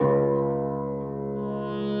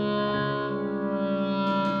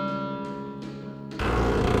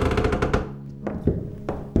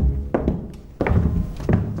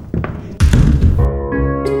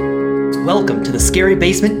welcome to the Scary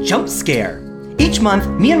Basement Jump Scare. Each month,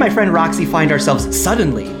 me and my friend Roxy find ourselves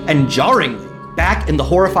suddenly and jarringly back in the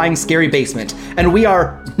horrifying Scary Basement, and we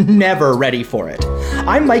are never ready for it.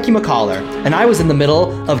 I'm Mikey McCollar, and I was in the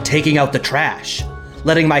middle of taking out the trash,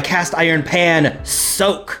 letting my cast iron pan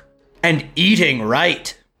soak, and eating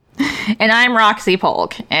right. And I'm Roxy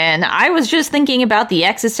Polk, and I was just thinking about the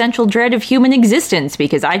existential dread of human existence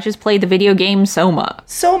because I just played the video game Soma.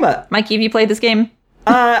 Soma. Mikey, have you played this game?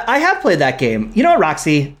 I have played that game. You know what,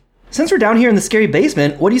 Roxy? Since we're down here in the Scary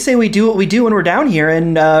Basement, what do you say we do what we do when we're down here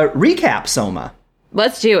and recap Soma?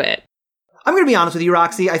 Let's do it. I'm going to be honest with you,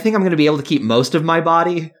 Roxy. I think I'm going to be able to keep most of my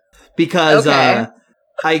body because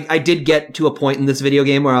I did get to a point in this video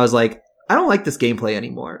game where I was like, I don't like this gameplay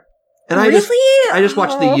anymore. And I just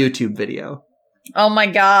watched the YouTube video. Oh my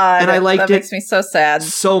god. And I liked it. That makes me so sad.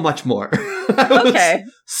 So much more. Okay.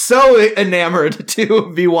 So enamored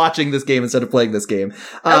to be watching this game instead of playing this game.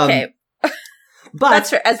 Okay. But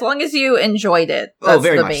that's as long as you enjoyed it. That's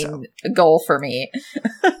very the much main goal for me.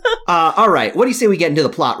 all right. What do you say we get into the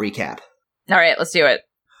plot recap? All right, let's do it.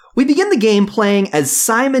 We begin the game playing as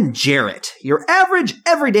Simon Jarrett, your average,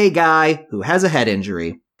 everyday guy who has a head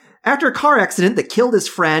injury. After a car accident that killed his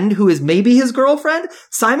friend, who is maybe his girlfriend,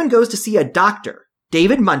 Simon goes to see a doctor,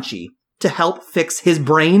 David Munchie, to help fix his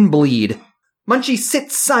brain bleed. Munchie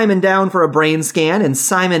sits Simon down for a brain scan, and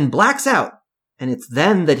Simon blacks out. And it's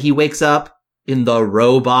then that he wakes up in the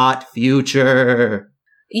robot future.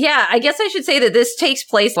 Yeah, I guess I should say that this takes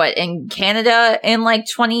place, in Canada in,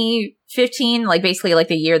 2015? Basically,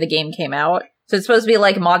 the year the game came out. So it's supposed to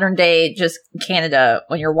be, modern day, just Canada,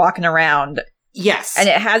 when you're walking around. Yes. And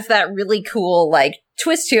it has that really cool,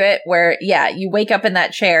 twist to it where, you wake up in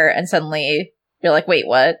that chair and suddenly you're like, wait,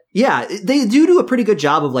 what? Yeah, they do a pretty good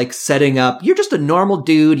job of, setting up. You're just a normal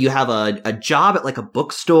dude. You have a job at, a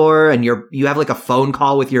bookstore, and you have, a phone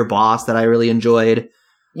call with your boss that I really enjoyed.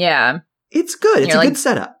 Yeah. It's good. It's a good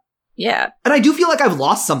setup. Yeah. And I do feel like I've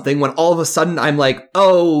lost something when all of a sudden I'm like,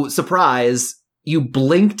 oh, surprise. You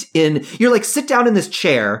blinked in. You're sit down in this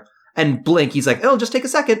chair and blink. He's like, oh, just take a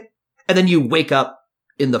second. And then you wake up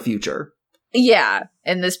in the future. Yeah.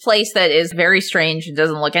 In this place that is very strange and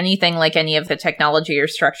doesn't look anything like any of the technology or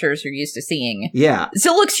structures you're used to seeing. Yeah. It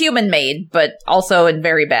still looks human-made, but also in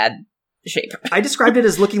very bad shape. I described it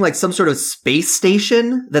as looking like some sort of space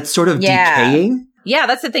station that's sort of decaying. Yeah,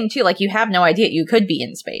 that's the thing, too. You have no idea. You could be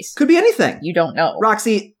in space. Could be anything. You don't know.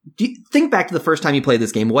 Roxy, think back to the first time you played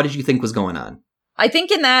this game. What did you think was going on? I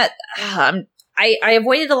think in that, I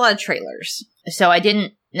avoided a lot of trailers. So I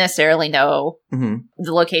didn't necessarily know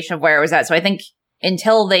the location of where I was at. So I think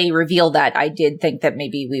until they revealed that, I did think that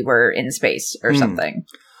maybe we were in space or something.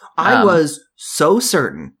 I was so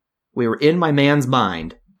certain we were in my man's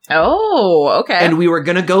mind. Oh, okay. And we were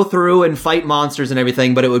going to go through and fight monsters and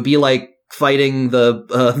everything, but it would be like fighting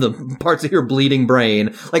the parts of your bleeding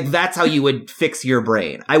brain. That's how you would fix your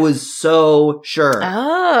brain. I was so sure.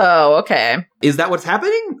 Oh, okay. Is that what's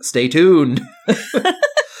happening? Stay tuned.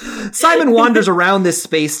 Simon wanders around this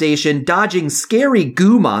space station, dodging scary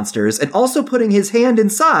goo monsters and also putting his hand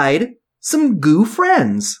inside some goo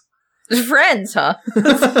friends. Friends, huh?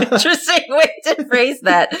 That's an interesting way to phrase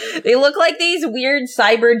that. They look like these weird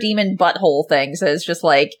cyber demon butthole things. It's just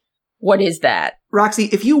what is that? Roxy,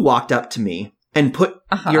 if you walked up to me and put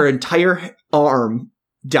your entire arm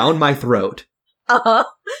down my throat,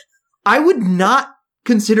 I would not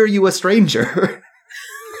consider you a stranger.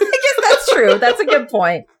 I guess that's true. That's a good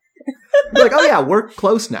point. Oh yeah, we're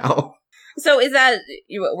close now. So is that,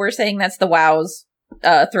 we're saying that's the WoW's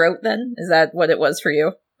throat then? Is that what it was for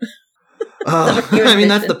you? I mean,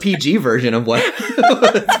 that's the PG version of what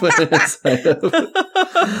it's put inside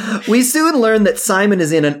of. We soon learn that Simon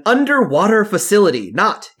is in an underwater facility,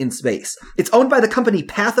 not in space. It's owned by the company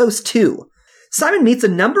Pathos 2. Simon meets a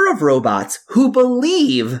number of robots who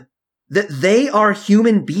believe that they are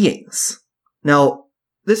human beings. Now,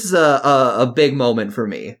 this is a big moment for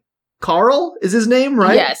me. Carl is his name,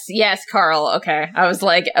 right? Yes, Carl. Okay. I was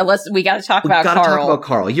like, we gotta talk about Carl. We gotta talk about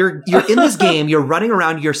Carl. You're in this game, you're running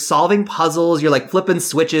around, you're solving puzzles, you're flipping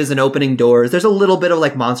switches and opening doors. There's a little bit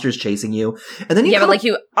of monsters chasing you. And then but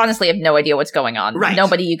you honestly have no idea what's going on. Right.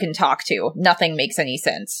 Nobody you can talk to. Nothing makes any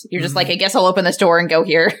sense. You're just I guess I'll open this door and go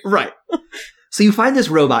here. Right. So you find this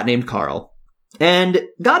robot named Carl. And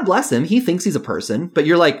God bless him, he thinks he's a person, but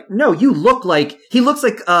you're like, no, he looks like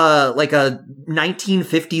a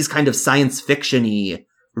 1950s kind of science fiction-y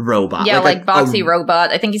robot. Yeah, boxy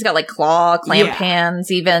robot. I think he's got clamp hands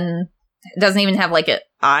even. Doesn't even have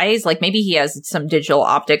eyes. Maybe he has some digital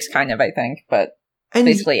optics kind of, I think, but that's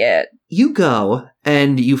basically it. You go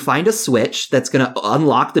and you find a switch that's going to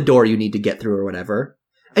unlock the door you need to get through or whatever.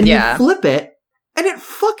 And you flip it, and it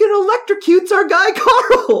fucking electrocutes our guy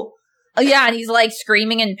Carl. Yeah, and he's like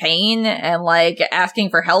screaming in pain and like asking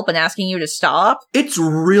for help and asking you to stop. It's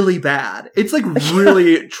really bad. It's like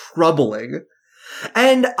really troubling.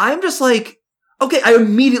 And I'm just like, okay, I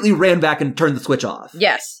immediately ran back and turned the switch off.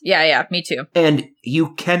 Yes. Yeah, me too. And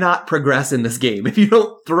you cannot progress in this game if you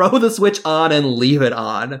don't throw the switch on and leave it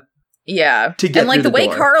on. Yeah. To get and like through the way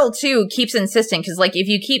door. Carl too keeps insisting, because like if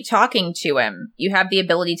you keep talking to him, you have the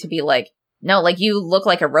ability to be like, no, like you look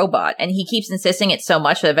like a robot. And he keeps insisting it so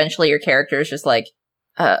much that eventually your character is just like,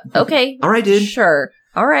 okay. All right, dude. Sure.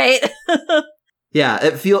 All right. Yeah,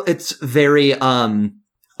 it's very,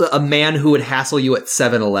 a man who would hassle you at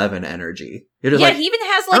 7-Eleven energy. You're just he even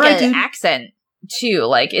has like an accent too.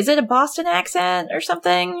 Like, is it a Boston accent or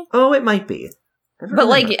something? Oh, it might be. But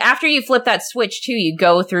like after you flip that switch too, you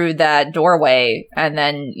go through that doorway and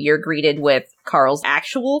then you're greeted with Carl's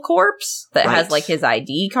actual corpse that has like his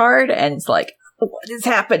ID card, and it's like, what is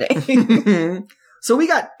happening? So we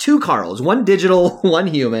got 2 Carls, one digital, one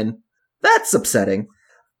human. That's upsetting.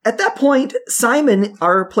 At that point, Simon,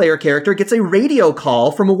 our player character, gets a radio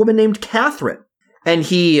call from a woman named Catherine. And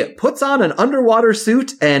he puts on an underwater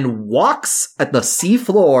suit and walks at the sea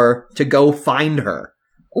floor to go find her.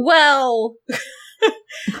 Well,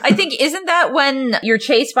 I think, isn't that when you're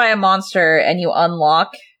chased by a monster and you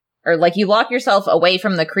unlock, or like you lock yourself away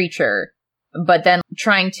from the creature, but then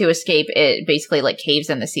trying to escape, it basically like caves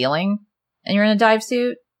in the ceiling and you're in a dive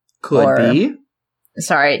suit? Could be.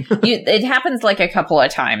 Sorry, it happens like a couple of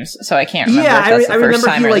times, so I can't remember. Yeah, if that's the I first remember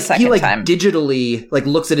time or the second he like time. digitally like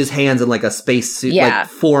looks at his hands and like a space suit like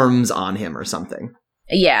forms on him or something.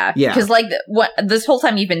 Yeah, because like this whole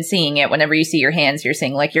time you've been seeing it, whenever you see your hands, you're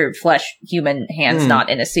seeing like your flesh human hands, not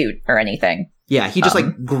in a suit or anything. Yeah, he just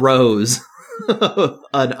like grows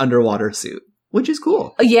an underwater suit, which is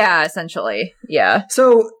cool. Yeah, essentially. Yeah.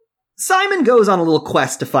 So Simon goes on a little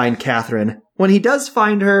quest to find Catherine. When he does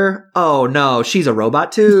find her, oh no, she's a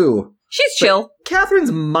robot too. She's chill. But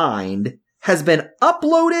Catherine's mind has been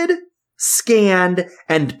uploaded, scanned,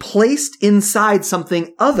 and placed inside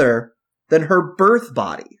something other than her birth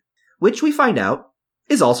body, which we find out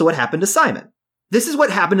is also what happened to Simon. This is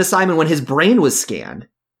what happened to Simon when his brain was scanned.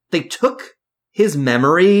 They took his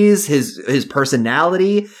memories, his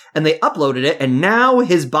personality, and they uploaded it, and now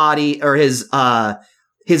his body, or his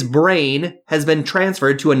brain has been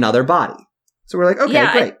transferred to another body. So we're like,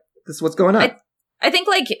 okay, great. This is what's going on. I think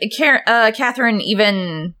like Catherine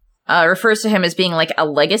even refers to him as being like a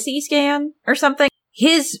legacy scan or something.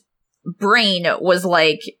 His brain was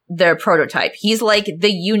like the prototype. He's like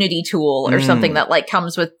the Unity tool or something that like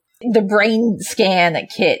comes with the brain scan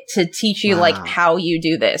kit to teach you like how you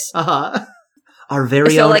do this. Our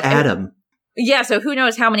very own like, Adam. Yeah, so who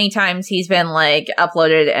knows how many times he's been like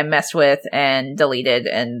uploaded and messed with and deleted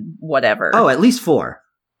and whatever. Oh, at least 4.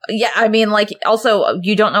 Yeah, I mean, like, also,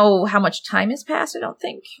 you don't know how much time has passed, I don't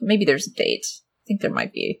think. Maybe there's a date. I think there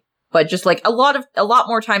might be. But just, like, a lot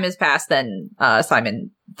more time has passed than Simon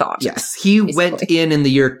thought. Yes, he went in the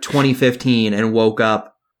year 2015 and woke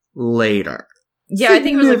up later. Yeah, I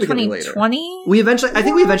think it was like 2020? I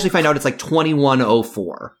think we eventually find out it's like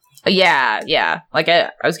 2104. Yeah. Like, I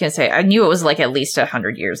was gonna say, I knew it was like at least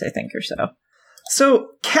 100 years, I think, or so. So,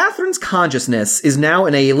 Catherine's consciousness is now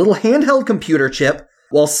in a little handheld computer chip,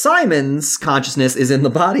 while Simon's consciousness is in the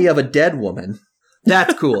body of a dead woman.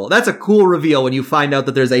 That's cool. That's a cool reveal when you find out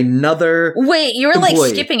that there's another Wait, you were employee. Like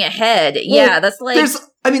skipping ahead. Well, yeah, that's like...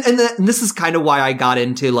 and this is kind of why I got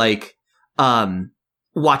into like,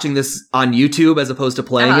 watching this on YouTube as opposed to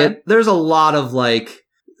playing it. There's a lot of like,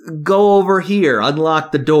 go over here,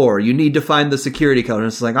 unlock the door, you need to find the security code. And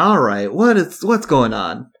it's like, all right, what's going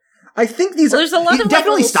on? I think these there's a lot of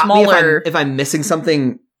definitely like stop smaller... me if I'm missing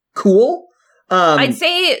something cool. I'd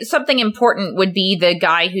say something important would be the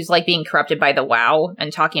guy who's like being corrupted by the WoW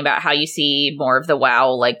and talking about how you see more of the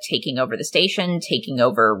WoW like taking over the station, taking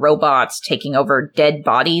over robots, taking over dead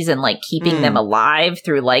bodies and like keeping them alive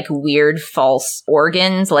through like weird false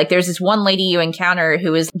organs. Like there's this one lady you encounter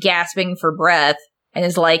who is gasping for breath and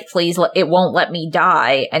is like, please, it won't let me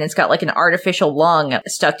die. And it's got like an artificial lung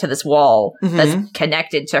stuck to this wall that's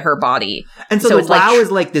connected to her body. And so the WoW is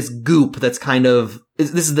like this goop that's kind of,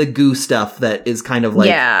 this is the goo stuff that is kind of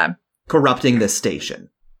like corrupting this station.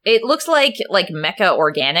 It looks like mecha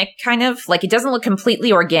organic kind of. Like it doesn't look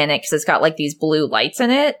completely organic because it's got like these blue lights in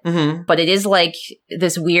it. But it is like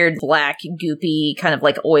this weird black goopy kind of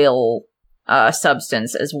like oil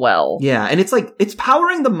substance as well. Yeah. And it's like, it's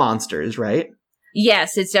powering the monsters, right?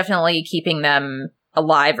 Yes, it's definitely keeping them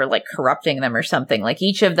alive or like corrupting them or something. Like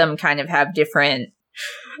each of them kind of have different,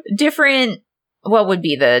 what would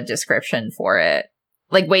be the description for it?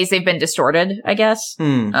 like ways they've been distorted, I guess.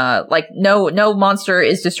 Like no monster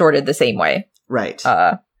is distorted the same way. Right.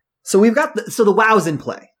 So we've got the WoW's in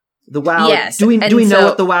play. The WoW. Yes. Do we know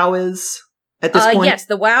what the WoW is at this point? Yes,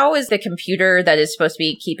 the WoW is the computer that is supposed to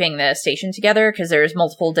be keeping the station together, because there's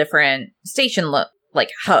multiple different station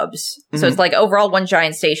hubs. So it's like overall one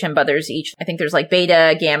giant station, but there's I think there's like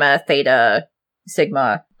beta, gamma, theta,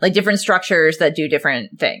 sigma, like different structures that do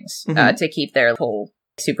different things to keep their whole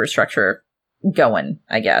superstructure going,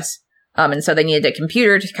 I guess. And so they needed a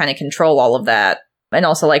computer to kind of control all of that and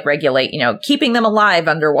also like regulate, keeping them alive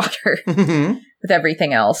underwater with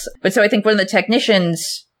everything else. But so I think one of the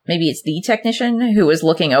technicians, maybe it's the technician who was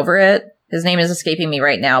looking over it, his name is escaping me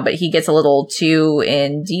right now, but he gets a little too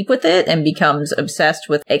in deep with it and becomes obsessed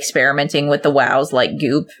with experimenting with the WoWs like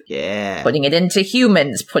goop. Yeah. Putting it into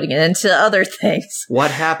humans, putting it into other things.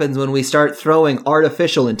 What happens when we start throwing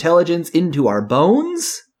artificial intelligence into our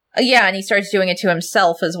bones? Yeah, and he starts doing it to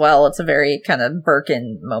himself as well. It's a very kind of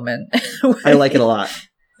Birkin moment. I like it a lot.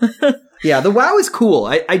 Yeah, the WoW is cool.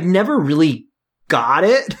 I never really got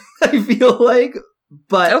it, I feel like.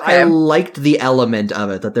 But okay. I liked the element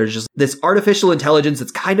of it, that there's just this artificial intelligence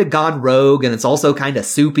that's kind of gone rogue, and it's also kind of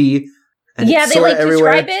soupy. And yeah, it's they like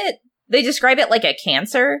everywhere. describe it. They describe it like a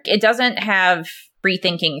cancer. It doesn't have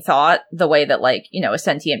free-thinking thought the way that a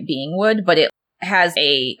sentient being would, but it has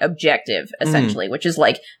a objective, essentially, which is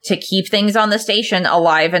like to keep things on the station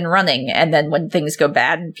alive and running. And then when things go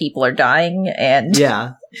bad and people are dying and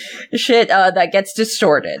shit, that gets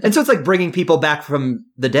distorted. And so it's like bringing people back from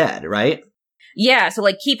the dead, right? Yeah, so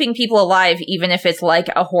like keeping people alive, even if it's like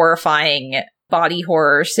a horrifying body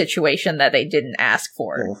horror situation that they didn't ask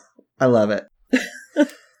for. Oh, I love it.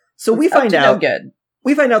 So we find out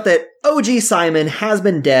that OG Simon has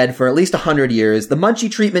been dead for at least 100 years. The Munchie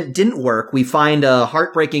treatment didn't work. We find a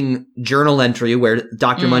heartbreaking journal entry where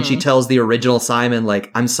Dr. Munchie tells the original Simon,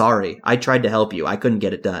 like, I'm sorry. I tried to help you. I couldn't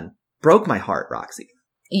get it done. Broke my heart, Roxy.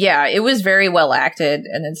 Yeah, it was very well acted,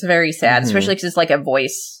 and it's very sad, especially because it's like a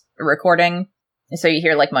voice recording. So you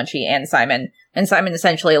hear like Munchie and Simon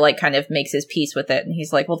essentially like kind of makes his peace with it. And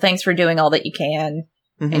he's like, well, thanks for doing all that you can.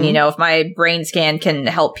 And, if my brain scan can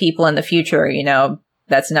help people in the future,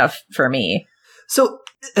 that's enough for me. So,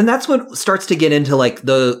 and that's what starts to get into like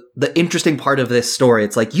the interesting part of this story.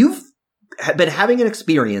 It's like you've been having an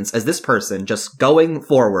experience as this person just going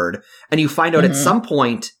forward, and you find out at some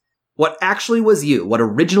point what actually was you, what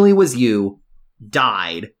originally was you,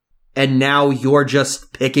 died. And now you're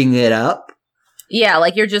just picking it up. Yeah,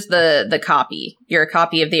 like you're just the copy. You're a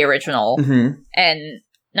copy of the original. And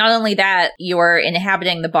not only that, you're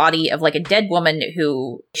inhabiting the body of like a dead woman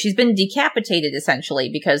who she's been decapitated essentially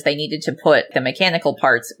because they needed to put the mechanical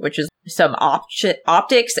parts, which is some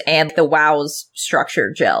optics and the WoW's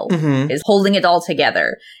structure gel is holding it all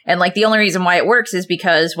together. And like the only reason why it works is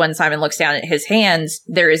because when Simon looks down at his hands,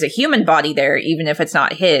 there is a human body there, even if it's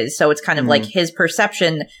not his. So it's kind of like his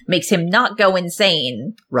perception makes him not go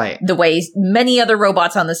insane. Right. The way many other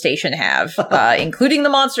robots on the station have, including the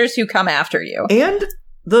monsters who come after you. And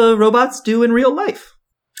the robots do in real life.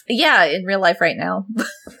 Yeah, in real life right now.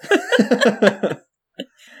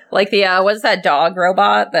 Like the, what's that dog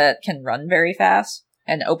robot that can run very fast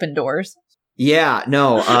and open doors? Yeah,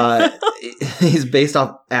 no, he's based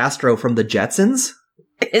off Astro from the Jetsons.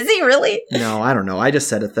 Is he really? No, I don't know. I just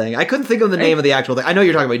said a thing. I couldn't think of the name of the actual thing. I know what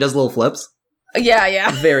you're talking about. He does little flips.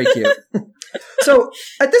 Yeah. Very cute. So,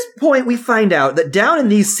 at this point, we find out that down in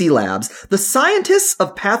these sea labs, the scientists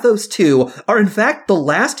of Pathos 2 are in fact the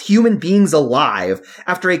last human beings alive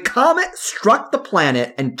after a comet struck the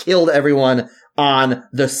planet and killed everyone on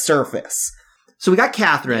the surface. So we got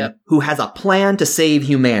Catherine, who has a plan to save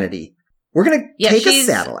humanity. We're going to take a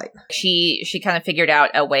satellite. She kind of figured out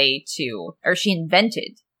a way to, or she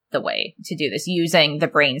invented the way to do this using the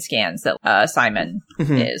brain scans that Simon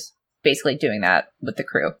is basically doing that with the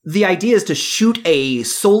crew. The idea is to shoot a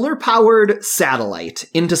solar-powered satellite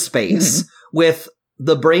into space with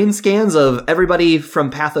the brain scans of everybody from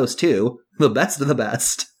Pathos 2, the best of the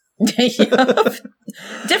best.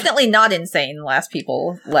 Definitely not insane. Last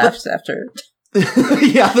people left after.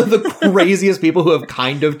 Yeah, the craziest people who have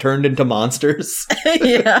kind of turned into monsters.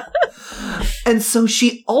 Yeah. And so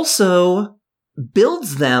she also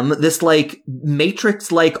builds them this like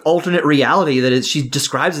Matrix-like alternate reality that she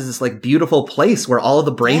describes as this like beautiful place where all of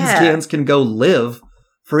the brain scans can go live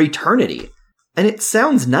for eternity. And it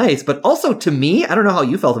sounds nice, but also to me, I don't know how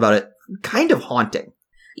you felt about it, kind of haunting.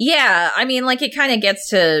 Yeah, I mean, like, it kind of gets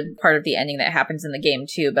to part of the ending that happens in the game,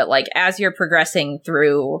 too, but, like, as you're progressing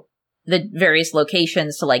through the various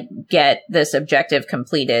locations to, like, get this objective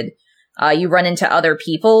completed, you run into other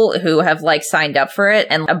people who have, like, signed up for it,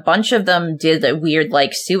 and a bunch of them did a weird,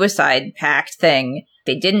 like, suicide pact thing.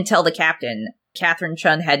 They didn't tell the captain. Catherine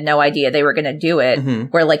Chun had no idea they were going to do it,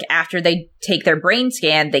 where, like, after they take their brain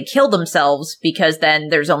scan, they kill themselves because then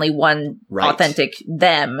there's only one authentic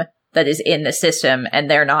them that is in the system, and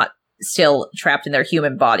they're not still trapped in their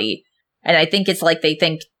human body. And I think it's like they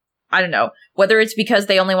think, I don't know, whether it's because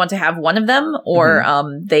they only want to have one of them or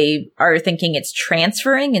they are thinking it's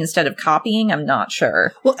transferring instead of copying. I'm not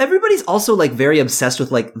sure. Well, everybody's also, like, very obsessed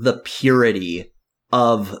with, like, the purity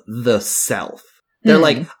of the self. They're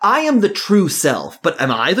like, I am the true self, but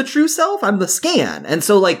am I the true self? I'm the scan. And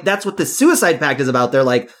so, like, that's what the suicide pact is about. They're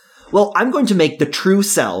like, well, I'm going to make the true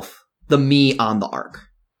self the me on the Ark.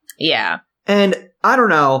 Yeah. And I don't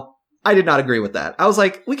know. I did not agree with that. I was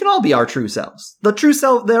like, we can all be our true selves. The true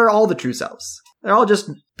self, they're all the true selves. They're all just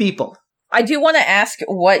people. I do want to ask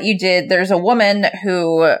what you did. There's a woman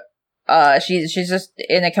who, she's just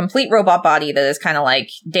in a complete robot body that is kind of like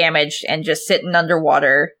damaged and just sitting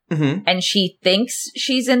underwater. And she thinks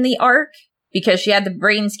she's in the Ark because she had the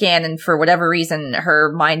brain scan, and for whatever reason,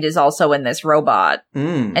 her mind is also in this robot.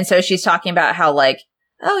 And so she's talking about how, like,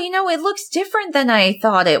 oh, you know, it looks different than I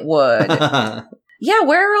thought it would. Yeah,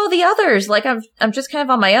 where are all the others? Like, I'm just kind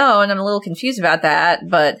of on my own. I'm a little confused about that.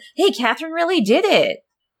 But hey, Catherine really did it.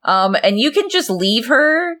 And you can just leave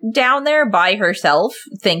her down there by herself,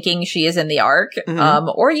 thinking she is in the Ark.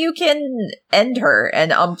 Or you can end her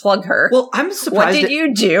and unplug her. Well, I'm surprised. What did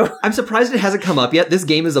you do? I'm surprised it hasn't come up yet. This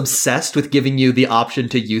game is obsessed with giving you the option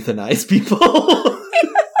to euthanize people.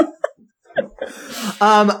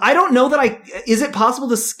 I don't know that is it possible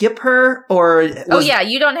to skip her or? Oh yeah,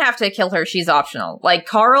 you don't have to kill her. She's optional. Like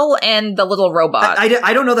Carl and the little robot.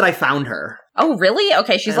 I don't know that I found her. Oh really?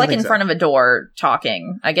 Okay, she's like in front of a door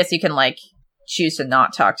talking. I guess you can like choose to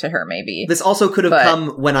not talk to her maybe. This also could have come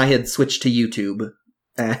when I had switched to YouTube.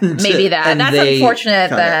 And maybe that. And that's unfortunate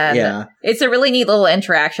then. Yeah. It's a really neat little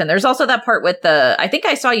interaction. There's also that part with I think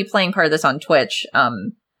I saw you playing part of this on Twitch.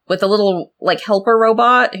 With the little, like, helper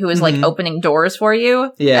robot who is, like, opening doors for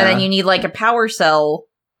you. Yeah. And then you need, like, a power cell.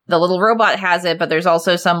 The little robot has it, but there's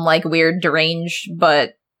also some, like, weird, deranged,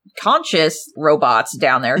 but conscious robots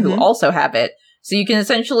down there who also have it. So you can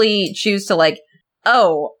essentially choose to, like,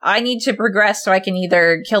 oh, I need to progress so I can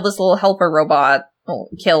either kill this little helper robot, well,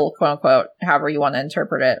 kill, quote unquote, however you want to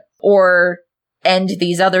interpret it, or end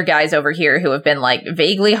these other guys over here who have been, like,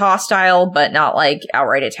 vaguely hostile, but not, like,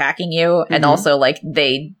 outright attacking you. And also, like,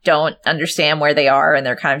 they don't understand where they are, and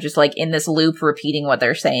they're kind of just, like, in this loop repeating what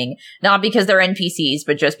they're saying. Not because they're NPCs,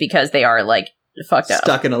 but just because they are, like, fucked up.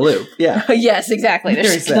 Stuck in a loop, yeah. Yes, exactly.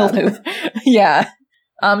 They're stuck in a loop. Yeah.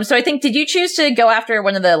 So I think, did you choose to go after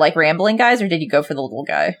one of the, like, rambling guys, or did you go for the little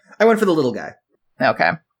guy? I went for the little guy. Okay.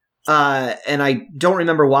 And I don't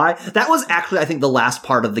remember why. That was actually, I think, the last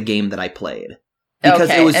part of the game that I played.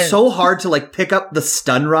 Because it was so hard to, like, pick up the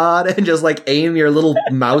stun rod and just, like, aim your little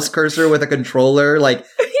mouse cursor with a controller. Like,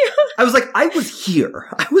 I was like, I was here.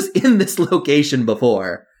 I was in this location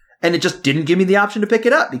before. And it just didn't give me the option to pick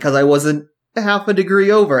it up because I wasn't half a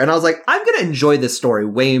degree over. And I was like, I'm going to enjoy this story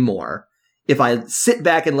way more if I sit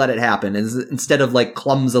back and let it happen instead of, like,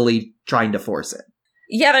 clumsily trying to force it.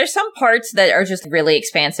 Yeah, there's some parts that are just really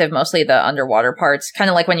expansive, mostly the underwater parts. Kind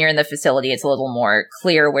of like when you're in the facility, it's a little more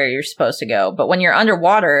clear where you're supposed to go. But when you're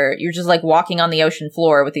underwater, you're just like walking on the ocean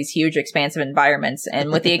floor with these huge expansive environments.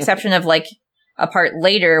 And with the exception of like a part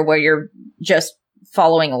later where you're just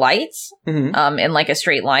following lights in like a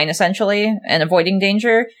straight line, essentially, and avoiding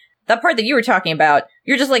danger, that part that you were talking about,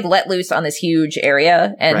 you're just like let loose on this huge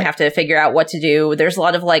area and have to figure out what to do. There's a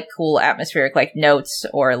lot of like cool atmospheric like notes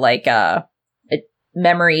or like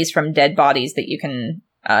memories from dead bodies that you can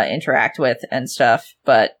interact with and stuff.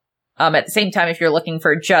 But at the same time, if you're looking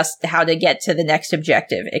for just how to get to the next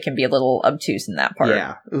objective, it can be a little obtuse in that part.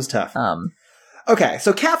 Yeah, it was tough. Okay,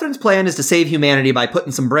 so Catherine's plan is to save humanity by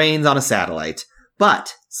putting some brains on a satellite.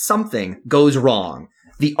 But something goes wrong.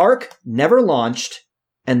 The Ark never launched,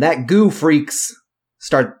 and that goo freaks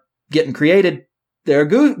start getting created. They're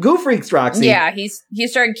goo freaks, Roxy. Yeah, he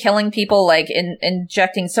started killing people, like,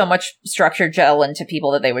 injecting so much structure gel into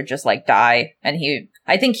people that they would just, like, die. And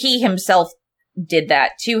I think he himself did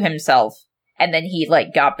that to himself. And then he,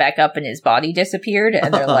 like, got back up and his body disappeared.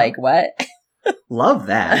 And they're like, what? Love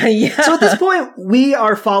that. Yeah. So at this point, we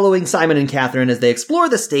are following Simon and Catherine as they explore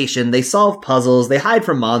the station. They solve puzzles. They hide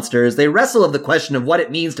from monsters. They wrestle with the question of what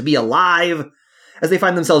it means to be alive. As they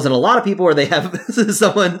find themselves in a lot of people where they have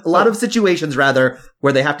a lot of situations rather,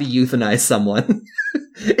 where they have to euthanize someone.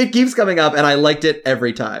 It keeps coming up and I liked it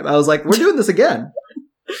every time. I was like, we're doing this again.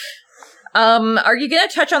 Are you going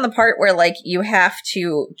to touch on the part where, like, you have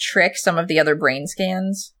to trick some of the other brain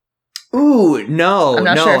scans? Ooh, no. I'm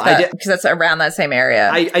not sure if that, because that's around that same area.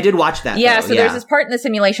 I did watch that. Yeah, so there's this part in the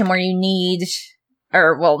simulation where you need,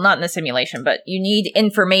 or, well, not in the simulation, but you need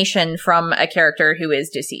information from a character who is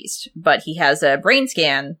deceased. But he has a brain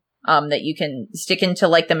scan that you can stick into,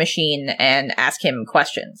 like, the machine and ask him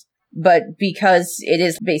questions. But because it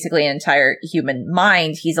is basically an entire human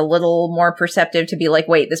mind, he's a little more perceptive to be like,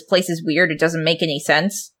 wait, this place is weird. It doesn't make any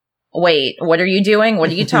sense. Wait, what are you doing?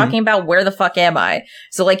 What are you talking about? Where the fuck am I?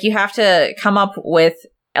 So, like, you have to come up with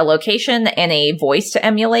a location and a voice to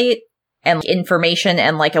emulate and information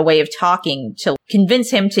and, like, a way of talking to convince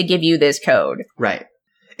him to give you this code. Right.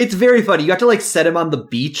 It's very funny. You have to, like, set him on the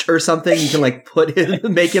beach or something. You can, like,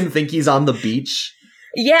 make him think he's on the beach.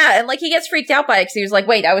 Yeah, and, like, he gets freaked out by it because he was like,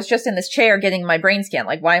 wait, I was just in this chair getting my brain scan.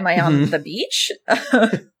 Like, why am I on the beach?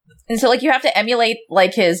 And so, like, you have to emulate,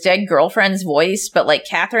 like, his dead girlfriend's voice, but, like,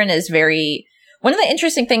 Catherine is very... One of the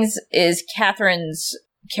interesting things is Catherine's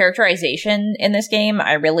characterization in this game.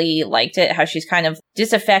 I really liked it, how she's kind of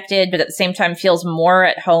disaffected, but at the same time feels more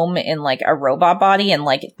at home in, like, a robot body and,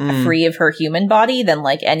 like, free of her human body than,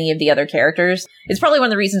 like, any of the other characters. It's probably one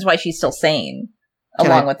of the reasons why she's still sane,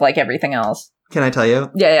 along with, like, everything else. Can I tell you?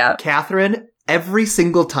 Yeah. Catherine, every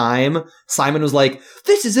single time Simon was like,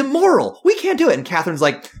 this is immoral. We can't do it. And Catherine's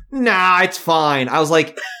like, nah, it's fine. I was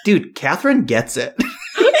like, dude, Catherine gets it.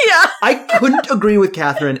 Yeah. I couldn't agree with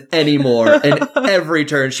Catherine anymore in every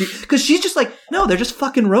turn. Because she's just like, no, they're just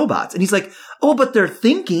fucking robots. And he's like, oh, but they're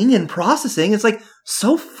thinking and processing. It's like,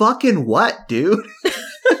 so fucking what, dude?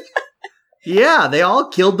 Yeah, they all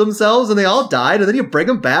killed themselves and they all died, and then you bring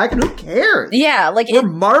them back, and who cares? Yeah, like... We're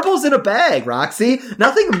marbles in a bag, Roxy.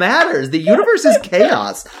 Nothing matters. The universe is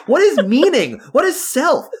chaos. What is meaning? What is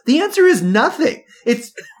self? The answer is nothing.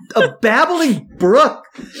 It's a babbling brook.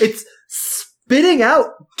 It's spitting out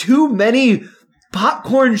too many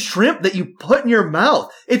popcorn shrimp that you put in your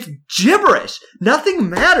mouth. It's gibberish. Nothing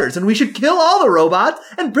matters, and we should kill all the robots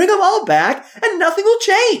and bring them all back, and nothing will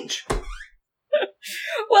change.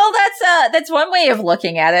 Well, that's one way of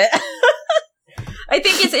looking at it. I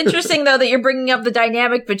think it's interesting, though, that you're bringing up the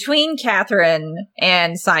dynamic between Catherine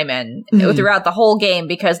and Simon throughout the whole game,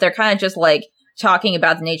 because they're kind of just, like, talking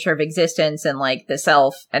about the nature of existence and, like, the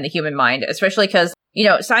self and the human mind, especially because, you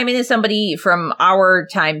know, Simon is somebody from our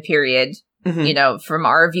time period, you know, from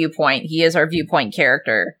our viewpoint. He is our viewpoint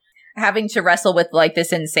character. Having to wrestle with, like,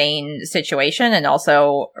 this insane situation and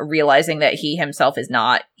also realizing that he himself is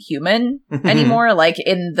not human anymore, like,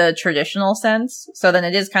 in the traditional sense. So then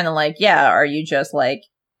it is kind of like, yeah, are you just, like,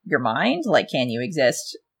 your mind? Like, can you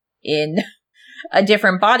exist in a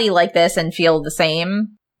different body like this and feel the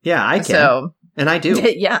same? Yeah, I can. And I do.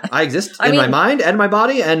 Yeah. I exist in my mind and my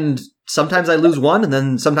body, and sometimes I lose one and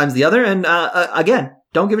then sometimes the other, and again,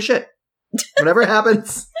 don't give a shit. Whatever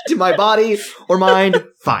happens to my body or mind,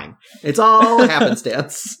 fine. It's all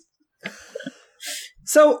happenstance.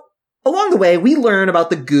 So, along the way, we learn about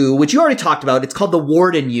the goo, which you already talked about. It's called the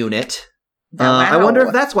Warden Unit. Wow. I wonder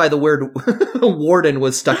if that's why the word Warden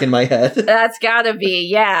was stuck in my head. That's gotta be,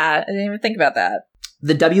 yeah. I didn't even think about that.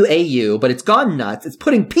 The WAU, but it's gone nuts. It's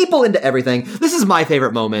putting people into everything. This is my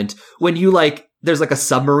favorite moment, when you, like, there's, like, a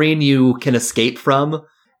submarine you can escape from,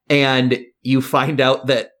 and you find out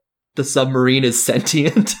that the submarine is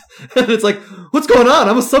sentient. And it's like, what's going on?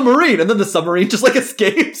 I'm a submarine. And then the submarine just, like,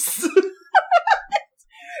 escapes.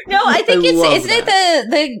 No, I think isn't it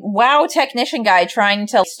the WoW technician guy trying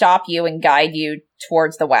to stop you and guide you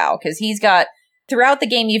towards the WoW? Because he's got, throughout the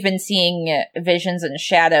game, you've been seeing visions and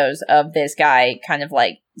shadows of this guy kind of,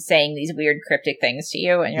 like, saying these weird cryptic things to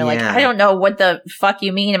you. And you're like, I don't know what the fuck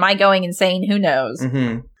you mean. Am I going insane? Who knows?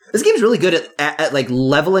 This game's really good at like,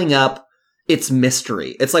 leveling up its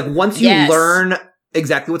mystery. It's like, once you learn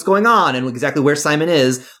exactly what's going on and exactly where Simon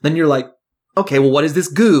is, then you're like, okay, well, what is this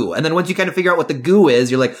goo? And then once you kind of figure out what the goo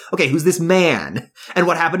is, you're like, okay, who's this man? And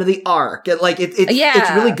what happened to the Ark? And, like, it's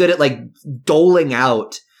really good at, like, doling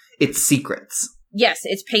out its secrets. Yes,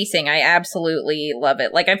 it's pacing. I absolutely love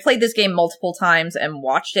it. Like, I played this game multiple times and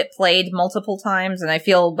watched it played multiple times, and I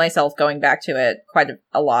feel myself going back to it quite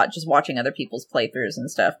a lot, just watching other people's playthroughs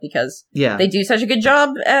and stuff, because they do such a good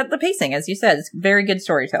job at the pacing, as you said. It's very good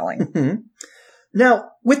storytelling. Now,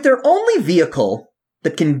 with their only vehicle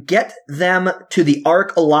that can get them to the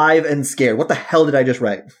Ark alive and scared, what the hell did I just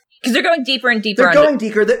write? Because they're going deeper and deeper. They're going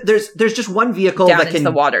deeper. There's just one vehicle down that can...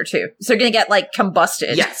 into the water, too. So they're going to get, like,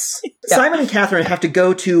 combusted. Yes. Simon and Catherine have to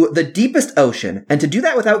go to the deepest ocean, and to do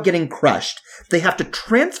that without getting crushed, they have to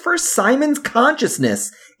transfer Simon's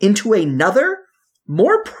consciousness into another,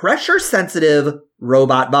 more pressure-sensitive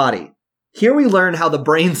robot body. Here we learn how the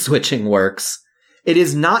brain switching works. It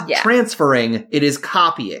is not transferring, it is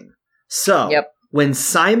copying. So, when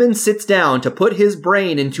Simon sits down to put his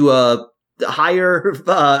brain into a higher,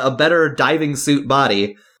 a better diving suit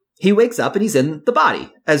body, he wakes up and he's in the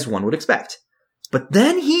body, as one would expect. But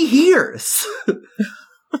then he hears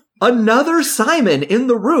another Simon in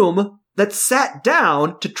the room that sat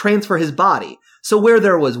down to transfer his body. So where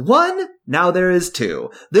there was one, now there is two.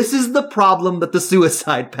 This is the problem that the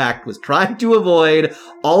Suicide Pact was trying to avoid.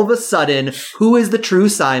 All of a sudden, who is the true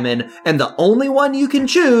Simon? And the only one you can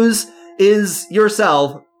choose is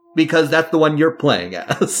yourself, because that's the one you're playing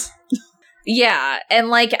as. Yeah, and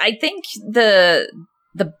like, I think the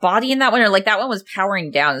body in that one, or like that one was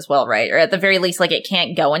powering down as well, right? Or at the very least, like it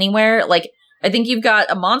can't go anywhere. Like, I think you've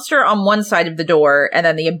got a monster on one side of the door and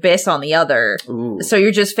then the abyss on the other. Ooh. So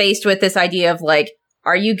you're just faced with this idea of like,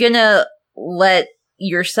 are you gonna let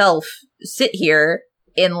yourself sit here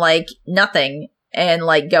in like nothing and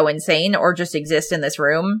like go insane, or just exist in this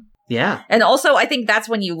room? Yeah. And also, I think that's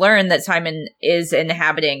when you learn that Simon is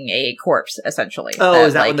inhabiting a corpse, essentially. Oh,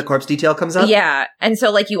 is that like, when the corpse detail comes up? Yeah. And so,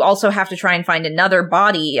 like, you also have to try and find another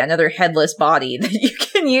body, another headless body that you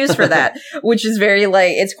can use for that, which is very,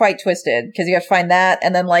 like, it's quite twisted, because you have to find that,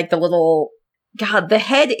 and then, like, the little, God, the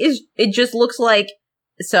head is, it just looks like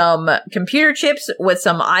some computer chips with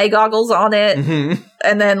some eye goggles on it,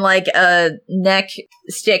 and then, like, a neck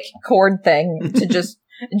stick cord thing to just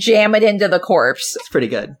jam it into the corpse. It's pretty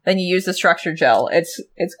good. Then you use the structure gel. It's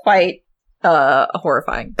quite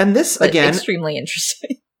horrifying. And this, again, extremely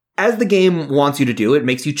interesting. As the game wants you to do, it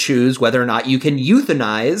makes you choose whether or not you can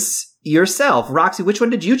euthanize yourself. Roxy, which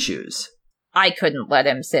one did you choose? I couldn't let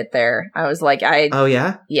him sit there. I was like, Oh,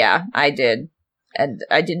 yeah? Yeah, I did. And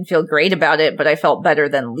I didn't feel great about it, but I felt better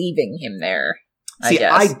than leaving him there. See,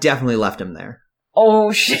 I definitely left him there.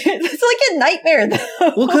 Oh, shit. That's like a nightmare,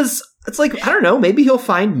 though. Well, because it's like, I don't know, maybe he'll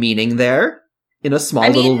find meaning there in a small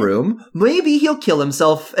little room. Maybe he'll kill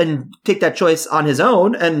himself and take that choice on his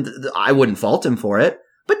own, and I wouldn't fault him for it.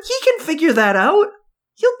 But he can figure that out.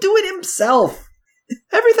 He'll do it himself.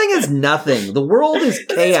 Everything is nothing. The world is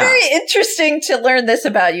chaos. It's very interesting to learn this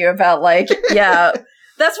about you, about, like, yeah.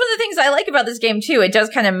 That's one of the things I like about this game, too. It does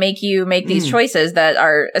kind of make you make these choices that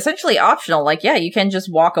are essentially optional. Like, yeah, you can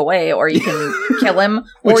just walk away, or you can kill him.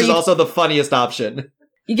 Which is also the funniest option.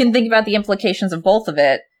 You can think about the implications of both of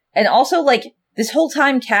it. And also, like, this whole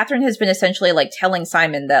time, Catherine has been essentially, like, telling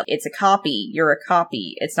Simon that it's a copy. You're a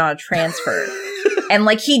copy. It's not a transfer. And,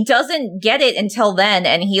 like, he doesn't get it until then,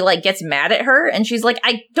 and he, like, gets mad at her, and she's like,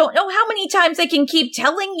 I don't know how many times I can keep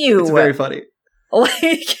telling you. It's very funny.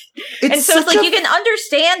 Like, and so it's like you can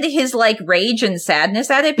understand his like rage and sadness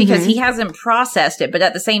at it because he hasn't processed it, but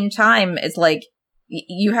at the same time, it's like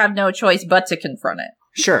you have no choice but to confront it.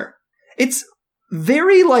 Sure. It's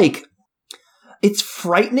very like, it's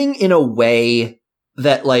frightening in a way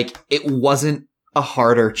that like it wasn't a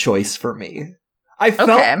harder choice for me. I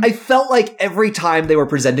felt like every time they were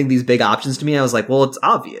presenting these big options to me, I was like, well, it's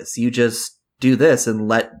obvious. You just do this and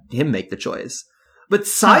let him make the choice. But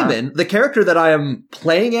Simon, the character that I am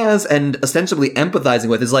playing as and ostensibly empathizing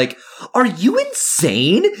with, is like, are you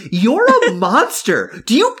insane? You're a monster.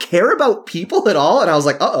 Do you care about people at all? And I was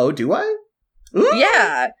like, uh-oh, do I? Ooh.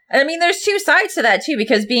 Yeah. I mean, there's two sides to that, too,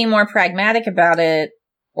 because being more pragmatic about it,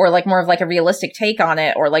 or like more of like a realistic take on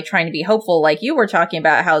it, or like trying to be hopeful, like you were talking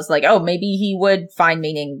about, how it's like, oh, maybe he would find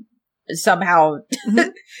meaning somehow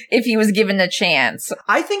if he was given a chance.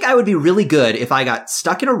 I think I would be really good if I got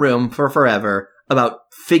stuck in a room for forever about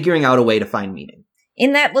figuring out a way to find meaning.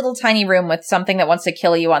 In that little tiny room with something that wants to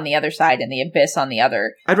kill you on the other side and the abyss on the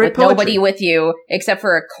other. I'd write with poetry. Nobody with you except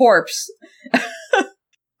for a corpse.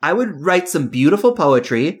 I would write some beautiful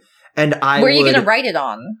poetry, and Where are you going to write it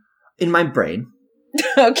on? In my brain.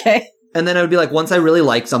 Okay. And then I would be like, once I really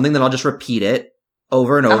like something, then I'll just repeat it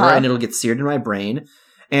over and over, and it'll get seared in my brain.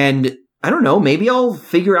 And I don't know, maybe I'll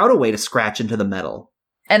figure out a way to scratch into the metal.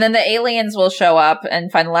 And then the aliens will show up and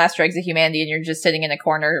find the last dregs of humanity, and you're just sitting in a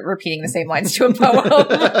corner repeating the same lines to a poem,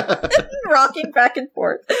 rocking back and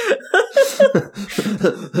forth.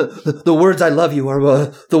 The words I love you are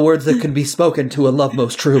the words that can be spoken to a love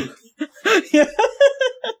most true. Yeah.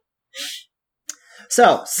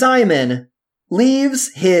 So, Simon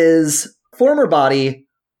leaves his former body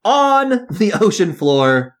on the ocean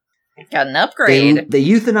floor. Got an upgrade. They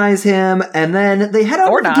euthanize him, and then they head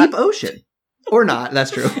out to the deep ocean. Or not,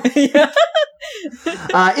 that's true. Yeah.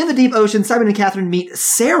 In the deep ocean, Simon and Catherine meet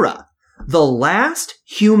Sarah, the last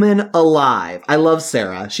human alive. I love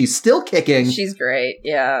Sarah. She's still kicking. She's great,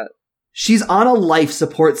 yeah. She's on a life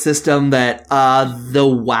support system that the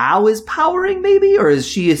WoW is powering, maybe? Or is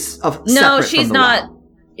she separate No, she's from the not. WoW?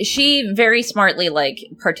 she very smartly, like,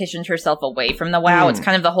 partitioned herself away from the WoW. It's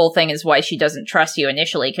kind of the whole thing is why she doesn't trust you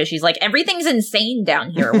initially, because she's like, everything's insane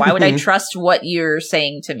down here. Why would I trust what you're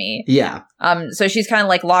saying to me? Yeah. So she's kind of,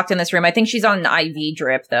 like, locked in this room. I think she's on an IV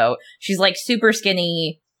drip, though. She's, like, super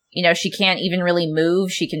skinny. You know, she can't even really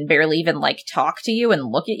move. She can barely even, like, talk to you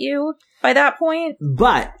and look at you by that point.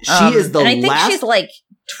 But she is the and I think last... she's, like,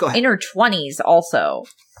 in her 20s also.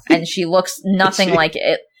 And she looks nothing like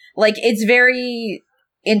it. Like, it's very...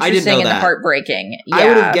 interesting and heartbreaking. Yeah. I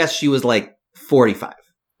would have guessed she was like 45.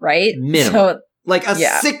 Right? Minimum. So, like a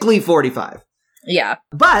sickly 45. Yeah.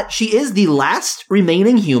 But she is the last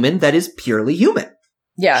remaining human that is purely human.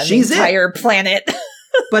 Yeah, she's the entire planet.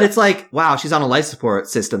 But it's like, wow, she's on a life support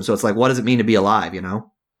system, so it's like, what does it mean to be alive, you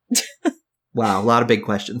know? Wow, a lot of big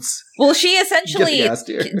questions. Well, she essentially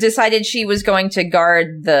decided she was going to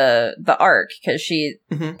guard the Ark, because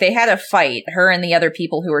they had a fight, her and the other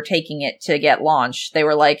people who were taking it to get launched. They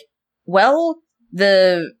were like, well,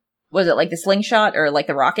 was it like the slingshot or like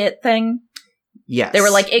the rocket thing? Yes. They were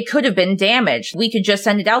like, it could have been damaged. We could just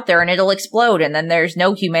send it out there and it'll explode, and then there's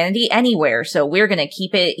no humanity anywhere, so we're going to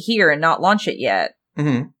keep it here and not launch it yet.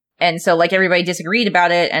 Mm-hmm. And so, like, everybody disagreed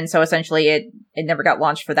about it, and so essentially it never got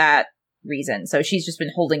launched for that reason. So she's just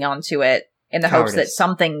been holding on to it in the hopes that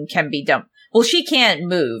something can be done. Well, she can't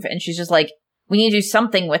move, and she's just like, we need to do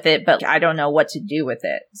something with it, but I don't know what to do with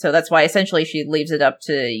it. So that's why essentially she leaves it up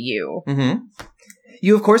to you. Mm-hmm.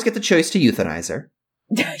 You, of course, get the choice to euthanize her.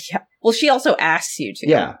 Yeah. Well, she also asks you to.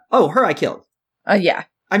 Yeah. Oh, her I killed. Yeah.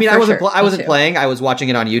 I mean, I wasn't playing. I was watching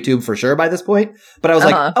it on YouTube for sure by this point. But I was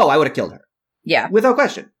like, oh, I would have killed her. Yeah. Without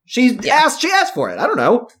question. She asked for it. I don't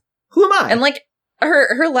know. Who am I? And like,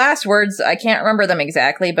 her last words, I can't remember them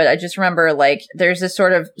exactly, but I just remember, like, there's this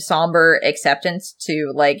sort of somber acceptance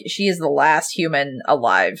to, like, she is the last human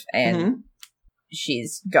alive, and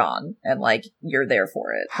she's gone, and, like, you're there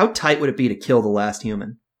for it. How tight would it be to kill the last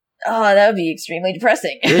human? Oh, that would be extremely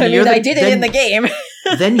depressing. I did it in the game.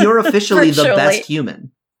 Then you're officially the best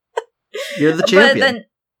human. You're the champion. But then,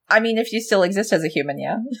 I mean, if you still exist as a human,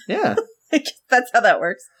 yeah. Yeah. That's how that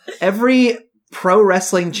works. Every pro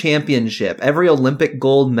wrestling championship, every Olympic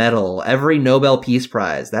gold medal, every Nobel Peace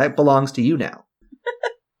Prize, that belongs to you now.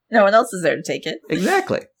 No one else is there to take it.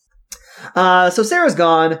 Exactly. So Sarah's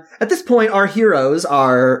gone. At this point, our heroes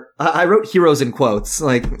are... I wrote heroes in quotes.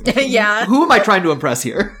 Like, yeah. Who am I trying to impress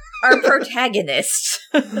here? Our protagonists.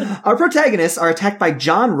 Our protagonists are attacked by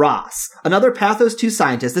John Ross, another Pathos 2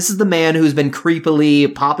 scientist. This is the man who's been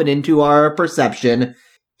creepily popping into our perception.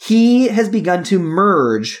 He has begun to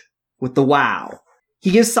merge with the WoW. He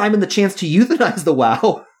gives Simon the chance to euthanize the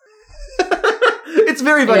WoW. It's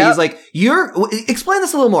very funny. Yep. He's like, explain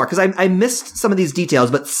this a little more, because I missed some of these details,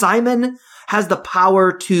 but Simon has the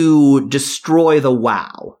power to destroy the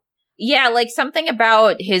WoW. Yeah, like something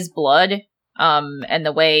about his blood, and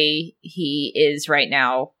the way he is right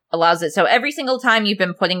now allows it. So every single time you've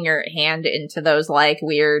been putting your hand into those, like,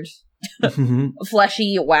 weird...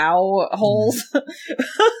 fleshy WoW holes.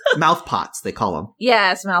 Mouth pots, they call them.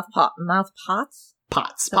 Yes, mouth pots?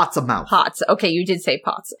 Pots of mouth. Pots. Okay, you did say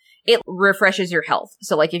pots. It refreshes your health.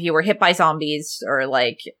 So, like, if you were hit by zombies or,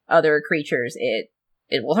 like, other creatures, it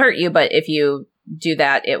will hurt you, but if you do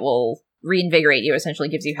that, it will reinvigorate you, essentially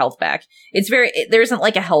gives you health back. There isn't,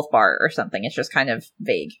 like, a health bar or something. It's just kind of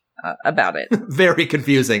vague about it. Very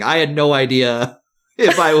confusing. I had no idea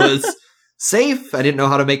if I was... safe. I didn't know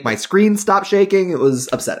how to make my screen stop shaking. It was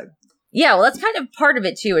upsetting. Yeah, well, that's kind of part of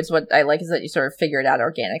it, too. It's what I like is that you sort of figure it out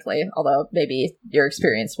organically, although maybe your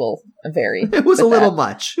experience will vary. It was a little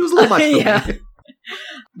much. It was a little much for me.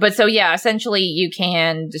 But so, yeah, essentially you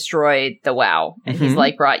can destroy the WoW, and he's,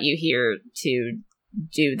 like, brought you here to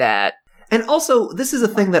do that. And also, this is a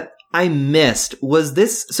thing that I missed, was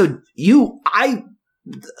this... So,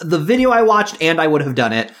 the video I watched, and I would have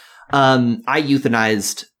done it, I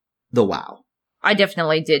euthanized the WoW. I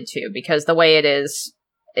definitely did too, because the way it is,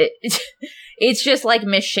 it's just like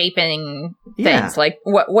misshaping things. Like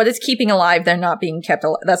what is keeping alive, they're not being kept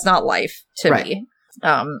alive. That's not life to me.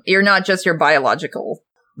 You're not just your biological.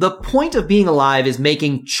 The point of being alive is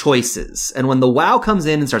making choices. And when the WoW comes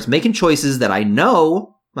in and starts making choices that I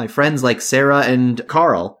know my friends like Sarah and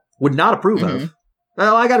Carl would not approve of,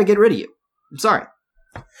 well, I gotta get rid of you. I'm sorry.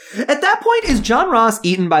 At that point, is John Ross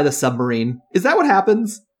eaten by the submarine? Is that what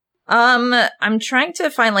happens? I'm trying to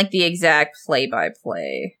find, like, the exact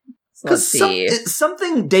play-by-play. So let's see.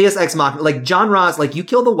 Something Deus Ex Machina, like, John Ross, like, you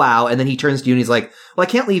kill the WoW, and then he turns to you and he's like, well, I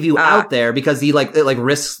can't leave you out there, because he, it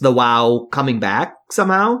risks the WoW coming back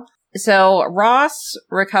somehow. So, Ross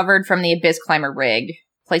recovered from the Abyss Climber rig,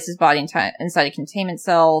 placed his body inside a containment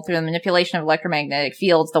cell. Through the manipulation of electromagnetic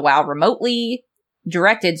fields, the WoW remotely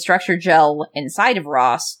directed structure gel inside of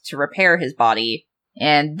Ross to repair his body,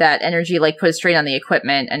 and that energy like put straight on the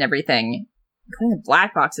equipment and everything, including the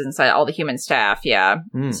black boxes inside all the human staff.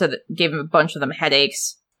 So that gave him a bunch of them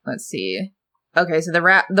headaches. Let's see. Okay, so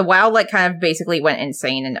the WoW like kind of basically went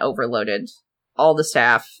insane and overloaded all the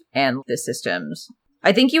staff and the systems.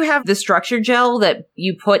 I think you have the structure gel that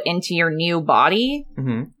you put into your new body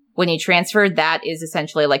when you transfer. That is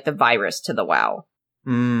essentially like the virus to the WoW.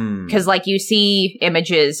 Because like you see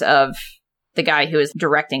images of the guy who is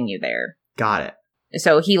directing you there. Got it.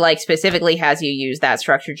 So he like specifically has you use that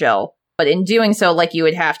structure gel. But in doing so, like you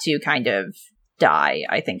would have to kind of die,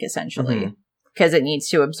 I think, essentially. Because it needs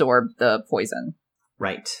to absorb the poison.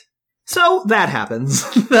 Right. So that happens.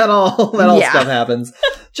 that all stuff happens.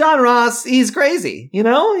 John Ross, he's crazy, you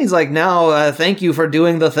know? He's like, now, thank you for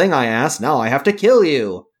doing the thing I asked. Now I have to kill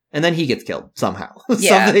you. And then he gets killed somehow.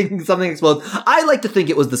 Something explodes. I like to think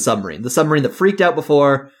it was the submarine. The submarine that freaked out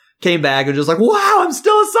before, came back and just like, wow, I'm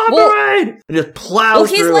still a submarine! And just plows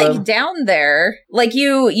through him. Well, he's like down there. Like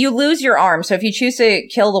you lose your arm. So if you choose to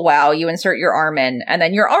kill the WoW, you insert your arm in, and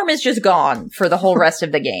then your arm is just gone for the whole rest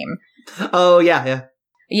of the game. Oh, yeah.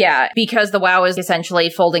 Yeah, because the WoW is essentially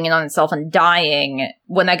folding in on itself and dying.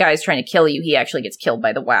 When that guy is trying to kill you, he actually gets killed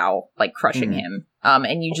by the WoW, like crushing him.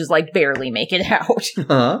 And you just like barely make it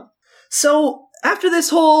out. So after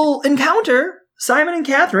this whole encounter, Simon and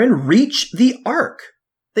Catherine reach the Ark.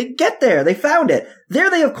 They get there. They found it. There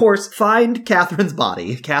they, of course, find Catherine's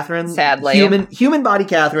body. Catherine, sadly. Human body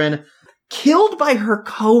Catherine, killed by her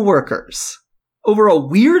co-workers over a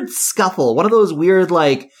weird scuffle. One of those weird,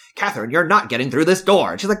 like, Catherine, you're not getting through this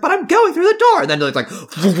door. And she's like, but I'm going through the door. And then it's like,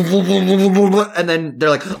 and then they're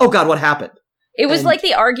like, oh God, what happened? It was like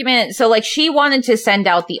the argument. So like she wanted to send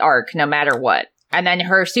out the Ark no matter what. And then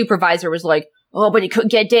her supervisor was like, oh, but it could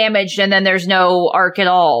get damaged and then there's no Ark at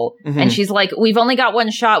all. And she's like, we've only got one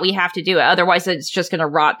shot. We have to do it. Otherwise it's just going to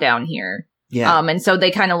rot down here. Yeah. And so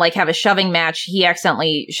they kind of like have a shoving match. He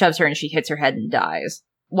accidentally shoves her and she hits her head and dies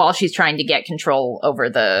while she's trying to get control over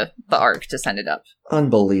the Ark to send it up.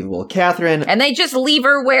 Unbelievable. Catherine. And they just leave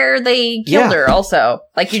her where they killed her also.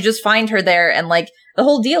 Like you just find her there. And like the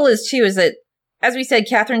whole deal is too, is that, as we said,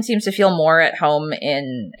 Catherine seems to feel more at home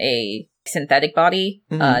in a synthetic body,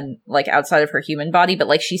 like outside of her human body, but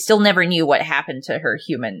like she still never knew what happened to her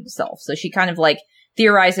human self. So she kind of like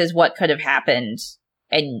theorizes what could have happened,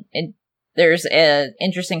 and there's an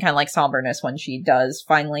interesting kind of like somberness when she does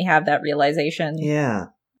finally have that realization. Yeah.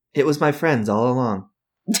 It was my friends all along.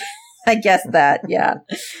 I guess that, yeah.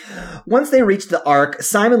 Once they reach the Ark,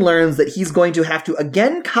 Simon learns that he's going to have to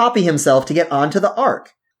again copy himself to get onto the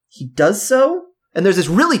Ark. He does so, and there's this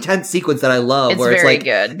really tense sequence that I love where it's like,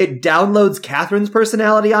 good. It downloads Catherine's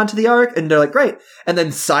personality onto the Ark, and they're like, great. And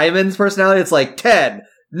then Simon's personality, it's like 10,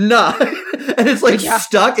 9, and it's like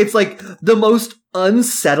stuck. It's like the most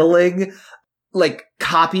unsettling, like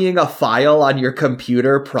copying a file on your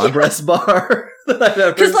computer progress bar that I've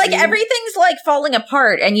ever Because like seen. everything's like falling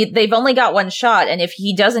apart, and they've only got one shot, and if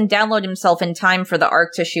he doesn't download himself in time for the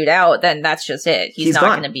Ark to shoot out, then that's just it. He's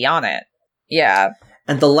not going to be on it. Yeah.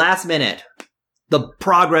 And the last minute, the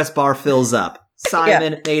progress bar fills up.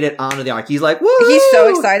 Simon made it onto the Ark. He's like, woo! He's so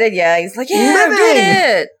excited. Yeah, he's like, yeah, I did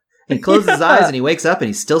it! And he closes his eyes and he wakes up and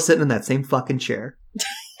he's still sitting in that same fucking chair.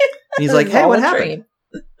 And he's like, hey, what happened?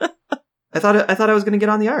 I thought I was going to get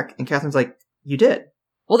on the Ark. And Catherine's like, you did.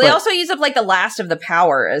 Well, they also use up like the last of the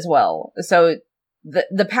power as well. So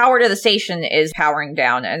the power to the station is powering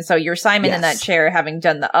down. And so you're Simon in that chair having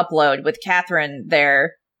done the upload with Catherine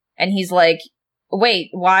there. And he's like, wait,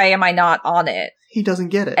 why am I not on it? He doesn't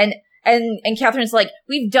get it. And Catherine's like,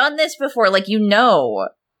 we've done this before. Like, you know,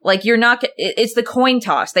 like you're not, it's the coin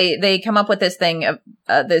toss. They come up with this thing of,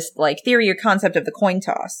 this like theory or concept of the coin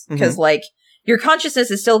toss. Cause like your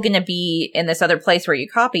consciousness is still going to be in this other place where you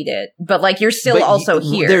copied it, but like you're still also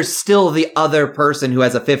here. There's still the other person who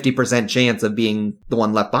has a 50% chance of being the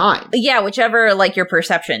one left behind. Yeah. Whichever like your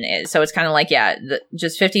perception is. So it's kind of like,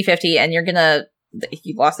 just 50-50 and you're going to,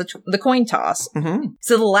 you lost the coin toss.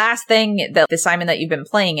 So the last thing that the Simon that you've been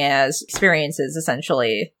playing as experiences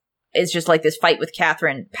essentially is just like this fight with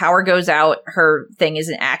Catherine. Power goes out, her thing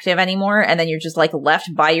isn't active anymore, and then you're just like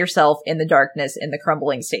left by yourself in the darkness in the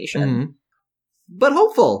crumbling station. But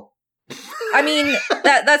hopeful. I mean,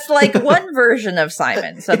 that's like one version of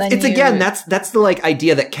Simon. So then it's again, that's the like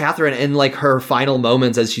idea that Catherine in like her final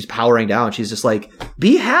moments as she's powering down, she's just like,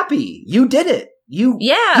 be happy. You did it. You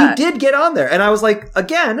did get on there. And I was like,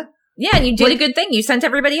 again. Yeah, and you did a good thing. You sent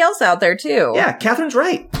everybody else out there too. Yeah, Catherine's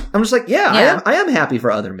right. I'm just like, I am happy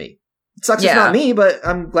for other me. It sucks it's not me, but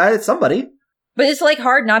I'm glad it's somebody. But it's, like,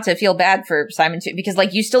 hard not to feel bad for Simon, too, because,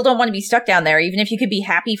 like, you still don't want to be stuck down there. Even if you could be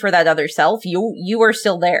happy for that other self, you are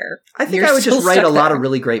still there. I think I would just write a lot of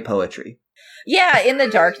really great poetry. Yeah, in the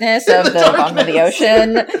darkness of the bottom of the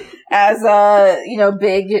ocean, as,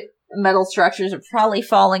 big metal structures are probably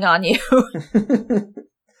falling on you.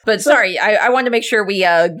 But sorry, I wanted to make sure we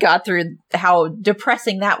got through how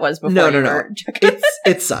depressing that was before. No.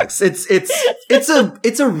 It sucks.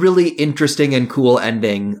 It's a really interesting and cool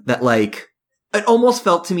ending that, like, it almost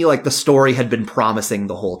felt to me like the story had been promising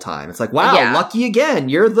the whole time. It's like, wow, lucky again.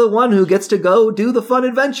 You're the one who gets to go do the fun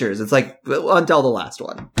adventures. It's like, until the last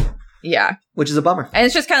one. Yeah. Which is a bummer. And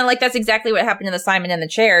it's just kind of like, that's exactly what happened to the Simon in the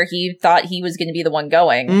chair. He thought he was going to be the one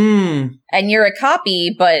going. And you're a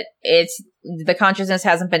copy, but the consciousness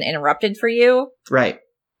hasn't been interrupted for you. Right.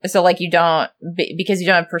 So, like, because you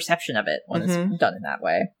don't have perception of it when it's done in that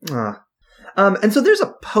way. And so there's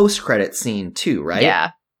a post-credit scene too,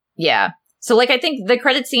 right? Yeah. So, like, I think the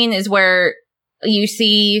credit scene is where you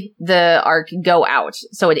see the Ark go out.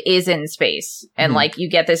 So it is in space. And, like, you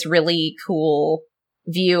get this really cool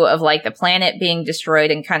view of, like, the planet being destroyed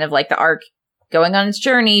and kind of, like, the Ark going on its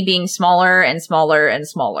journey, being smaller and smaller and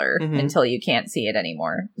smaller until you can't see it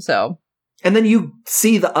anymore. So. And then you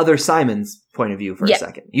see the other Simon's point of view for a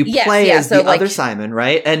second. You play as the other Simon,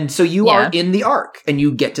 right? And so you are in the Ark and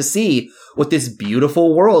you get to see what this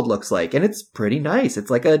beautiful world looks like. And it's pretty nice. It's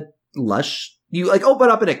like a lush, you, like, open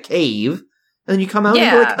up in a cave and then you come out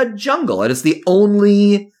into, like, a jungle. And it's the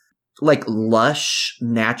only, like, lush,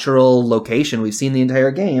 natural location we've seen the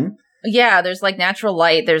entire game. Yeah, there's, like, natural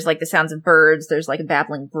light. There's, like, the sounds of birds. There's, like, a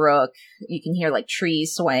babbling brook. You can hear, like,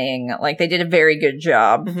 trees swaying. Like, they did a very good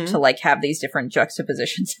job to, like, have these different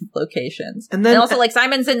juxtapositions of locations. And also, like,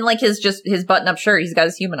 Simon's in, like, his button-up shirt. He's got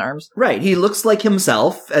his human arms. Right. He looks like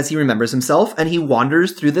himself as he remembers himself, and he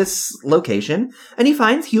wanders through this location, and he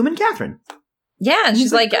finds human Catherine. Yeah, and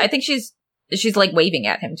she's, like, I think she's, like, waving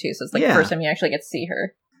at him, too. So it's, like, the first time you actually get to see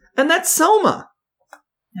her. And that's Soma.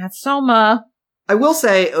 I will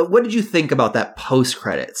say, what did you think about that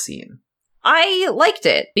post-credit scene? I liked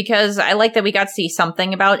it, because I like that we got to see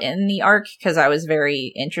something about in the Ark, because I was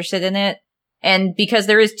very interested in it. And because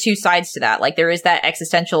there is two sides to that. Like, there is that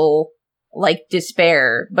existential, like,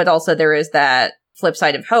 despair, but also there is that flip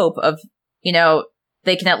side of hope of,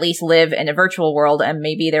 they can at least live in a virtual world, and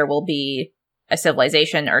maybe there will be a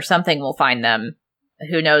civilization or something will find them.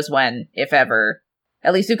 Who knows when, if ever.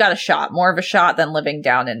 At least we've got a shot, more of a shot than living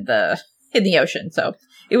down in the ocean. So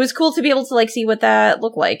it was cool to be able to, like, see what that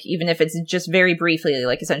looked like, even if it's just very briefly,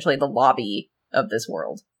 like, essentially the lobby of this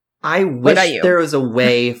world. I wish there was a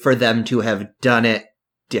way for them to have done it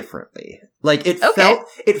differently. Like, it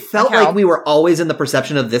felt like we were always in the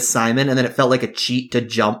perception of this Simon, and then it felt like a cheat to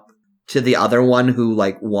jump to the other one who,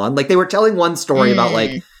 like, won. Like, they were telling one story about,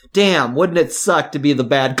 like, damn, wouldn't it suck to be the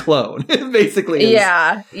bad clone? Basically.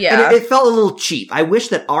 Yeah. And it felt a little cheap. I wish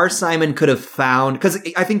that our Simon could have found, because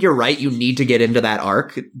I think you're right, you need to get into that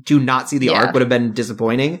Ark. To not see the Ark would have been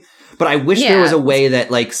disappointing. But I wish there was a way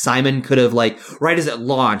that, like, Simon could have, like, right as it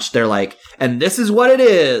launched, they're like, and this is what it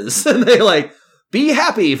is. And they, like, be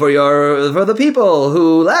happy for the people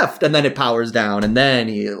who left. And then it powers down, and then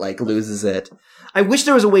he, like, loses it. I wish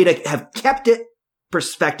there was a way to have kept it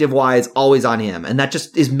perspective-wise always on him. And that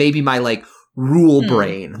just is maybe my, like, rule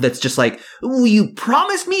brain that's just like, ooh, you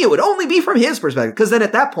promised me it would only be from his perspective. Because then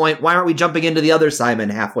at that point, why aren't we jumping into the other Simon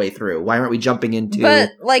halfway through? Why aren't we jumping into...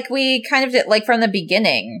 But, like, we kind of did, like, from the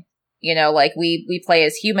beginning, like, we play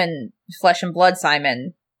as human flesh and blood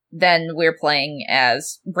Simon, then we're playing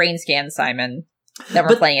as brain scan Simon, then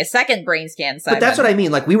we're playing a second brain scan Simon. But that's what I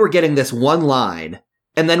mean. Like, we were getting this one line,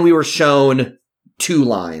 and then we were shown 2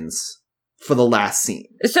 lines for the last scene.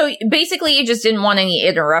 So basically you just didn't want any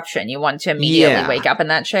interruption. You wanted to immediately wake up in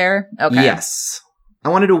that chair? Okay. Yes. I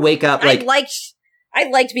wanted to wake up, like... I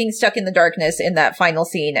liked being stuck in the darkness in that final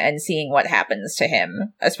scene and seeing what happens to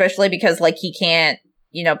him. Especially because, like, he can't,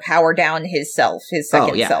 power down his self, his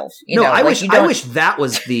second self. I wish that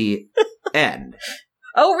was the end.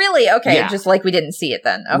 Oh, really? Okay. Yeah. Just like we didn't see it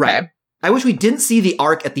then. Okay. Right. I wish we didn't see the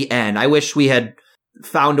Ark at the end. I wish we had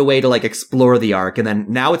found a way to, like, explore the Ark, and then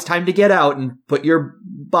now it's time to get out and put your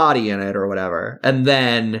body in it or whatever. And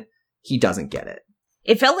then he doesn't get it.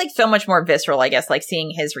 It felt like so much more visceral, I guess, like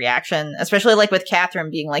seeing his reaction, especially like with Catherine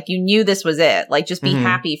being like, you knew this was it. Like, just be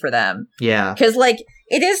happy for them. Yeah. Because, like,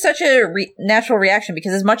 it is such a natural reaction,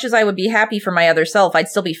 because as much as I would be happy for my other self, I'd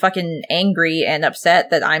still be fucking angry and upset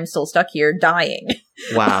that I'm still stuck here dying.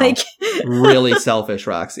 Wow. Like, really selfish,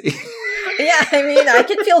 Roxy. Yeah, I mean, I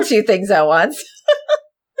can feel 2 things at once.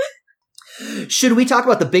 Should we talk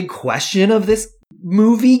about the big question of this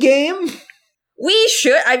movie game? We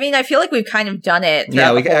should. I mean, I feel like we've kind of done it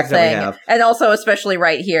throughout the whole thing. Have. And also especially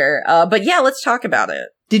right here. But yeah, let's talk about it.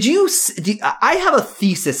 I have a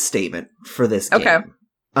thesis statement for this game. Okay.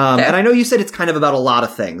 And I know you said it's kind of about a lot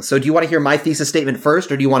of things. So do you want to hear my thesis statement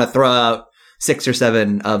first, or do you want to throw out 6 or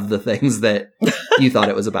 7 of the things that you thought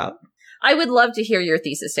it was about? I would love to hear your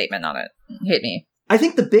thesis statement on it. Hit me. I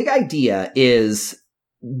think the big idea is,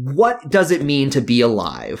 what does it mean to be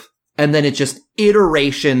alive? And then it's just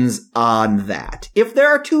iterations on that. If there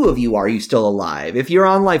are 2 of you, are you still alive? If you're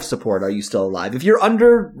on life support, are you still alive? If you're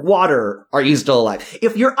underwater, are you still alive?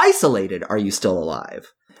 If you're isolated, are you still alive?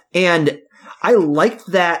 And I liked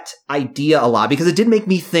that idea a lot because it did make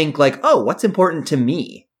me think like, oh, what's important to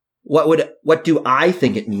me? What do I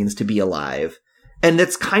think it means to be alive? And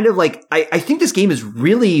that's kind of like, I think this game is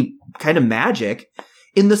really kind of magic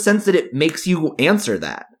in the sense that it makes you answer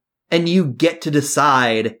that. And you get to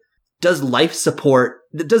decide, does life support,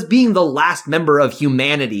 does being the last member of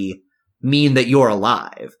humanity mean that you're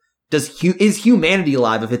alive? Is humanity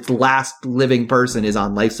alive if its last living person is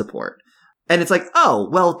on life support? And it's like, oh,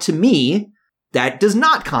 well, to me, that does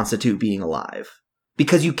not constitute being alive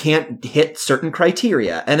because you can't hit certain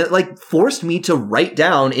criteria. And it like forced me to write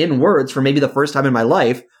down in words for maybe the first time in my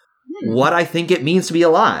life what I think it means to be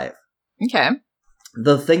alive. Okay.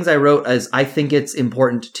 The things I wrote is I think it's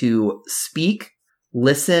important to speak,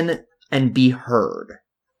 listen, and be heard.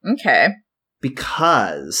 Okay.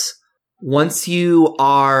 Because once you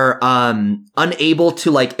are unable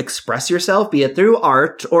to like express yourself, be it through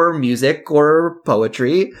art or music or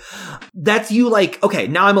poetry, that's you like, okay,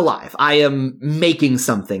 now I'm alive. I am making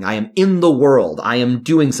something. I am in the world. I am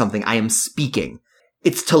doing something. I am speaking.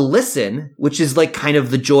 It's to listen, which is like kind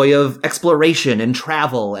of the joy of exploration and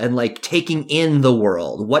travel and like taking in the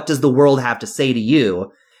world. What does the world have to say to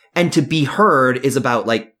you? And to be heard is about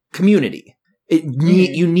like community.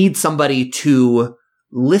 You need somebody to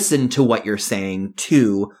listen to what you're saying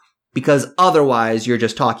too, because otherwise you're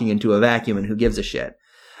just talking into a vacuum and who gives a shit.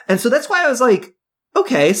 And so that's why I was like,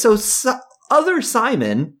 okay, so other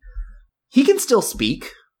Simon, he can still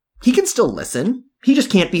speak. He can still listen. He just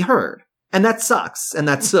can't be heard. And that sucks. And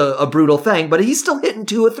that's a brutal thing, but he's still hitting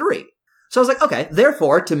 2 or 3. So I was like, okay,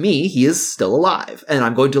 therefore to me, he is still alive and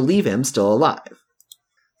I'm going to leave him still alive.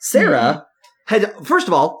 Sarah had, first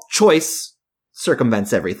of all, choice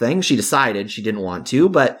circumvents everything. She decided she didn't want to,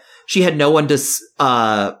 but she had no one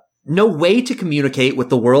to, no way to communicate with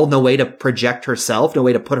the world, no way to project herself, no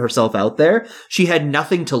way to put herself out there. She had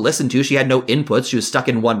nothing to listen to. She had no inputs. She was stuck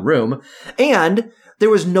in one room. And there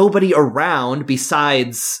was nobody around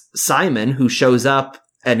besides Simon, who shows up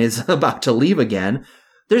and is about to leave again.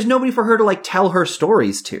 There's nobody for her to like tell her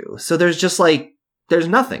stories to. So there's just like, there's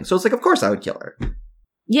nothing. So it's like, of course I would kill her.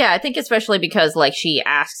 Yeah, I think especially because, like, she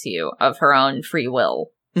asks you of her own free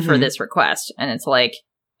will for this request. And it's like,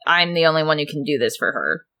 I'm the only one who can do this for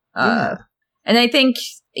her. Yeah. And I think,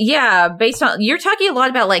 yeah, based on, you're talking a lot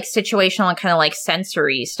about, like, situational and kind of, like,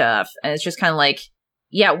 sensory stuff. And it's just kind of like,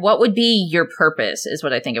 yeah, what would be your purpose is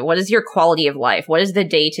what I think of. What is your quality of life? What is the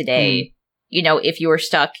day-to-day, you know, if you were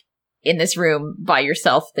stuck in this room by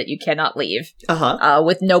yourself that you cannot leave,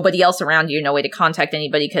 with nobody else around you, no way to contact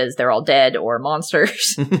anybody because they're all dead or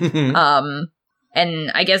monsters.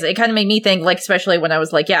 And I guess it kind of made me think, like, especially when I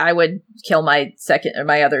was like, yeah, I would kill my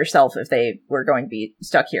other self if they were going to be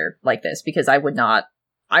stuck here like this, because I wouldn't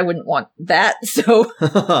want that. So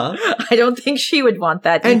I don't think she would want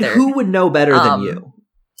that either. And who would know better than you?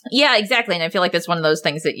 Yeah, exactly. And I feel like that's one of those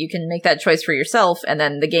things that you can make that choice for yourself, and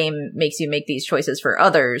then the game makes you make these choices for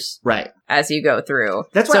others, right, as you go through.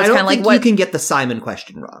 That's why I don't think you can get the Simon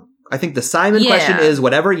question wrong. I think the Simon question is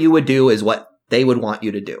whatever you would do is what they would want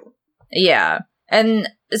you to do. Yeah. And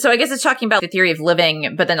so I guess it's talking about the theory of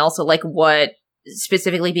living, but then also like what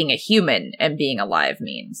specifically being a human and being alive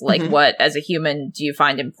means. Like what, as a human, do you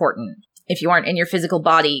find important? If you aren't in your physical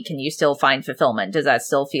body, can you still find fulfillment? Does that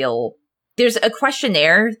still feel... There's a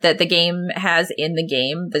questionnaire that the game has in the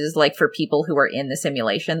game that is like for people who are in the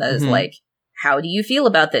simulation that is like, how do you feel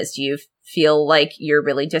about this? Do you feel like you're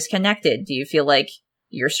really disconnected? Do you feel like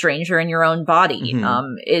you're a stranger in your own body?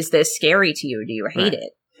 Is this scary to you? Do you hate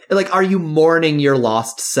it? Like, are you mourning your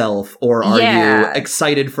lost self, or are you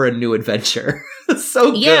excited for a new adventure?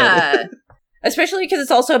 So good. Yeah. Especially because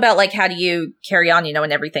it's also about, like, how do you carry on, you know,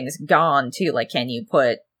 when everything's gone, too? Like, can you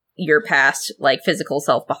put your past, like, physical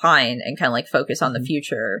self behind and kind of, like, focus on the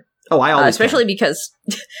future? Oh, I always especially because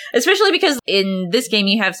in this game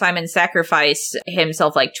you have Simon sacrifice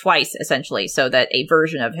himself, like, twice, essentially, so that a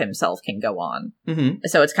version of himself can go on.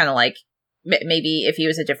 So it's kind of like, maybe if he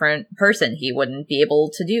was a different person, he wouldn't be able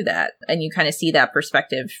to do that. And you kind of see that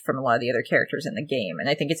perspective from a lot of the other characters in the game. And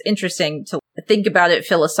I think it's interesting to think about it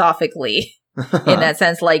philosophically in that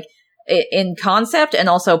sense, like in concept and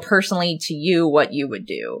also personally to you, what you would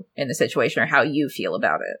do in the situation or how you feel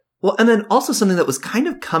about it. Well, and then also something that was kind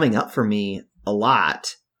of coming up for me a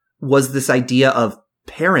lot was this idea of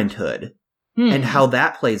parenthood and how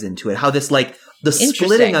that plays into it. How this, like, the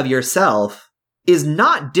splitting of yourself is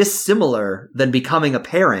not dissimilar than becoming a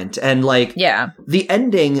parent. And, like, the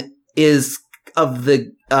ending is of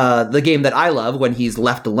the game that I love, when he's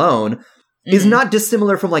left alone, is not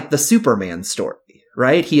dissimilar from, like, the Superman story,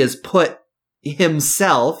 right? He has put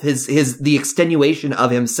himself, the extenuation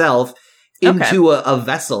of himself into a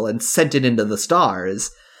vessel and sent it into the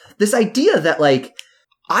stars. This idea that, like,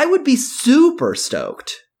 I would be super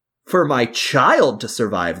stoked for my child to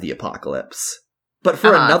survive the apocalypse. But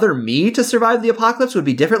for another me to survive the apocalypse would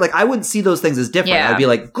be different. Like, I wouldn't see those things as different. I'd be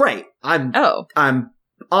like, great, I'm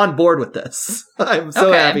on board with this. I'm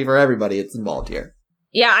so happy for everybody that's involved here.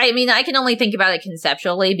 Yeah, I mean, I can only think about it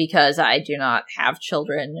conceptually because I do not have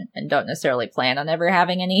children and don't necessarily plan on ever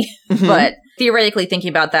having any. But theoretically thinking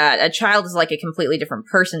about that, a child is like a completely different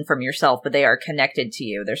person from yourself, but they are connected to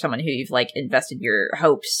you. They're someone who you've, like, invested your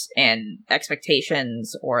hopes and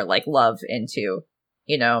expectations or, like, love into,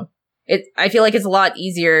 you know. I feel like it's a lot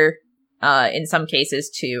easier, in some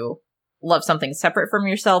cases, to love something separate from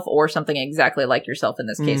yourself or something exactly like yourself in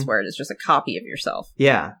this case, where it is just a copy of yourself.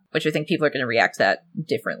 Yeah. Which I think people are going to react to that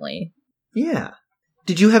differently. Yeah.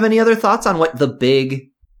 Did you have any other thoughts on what the big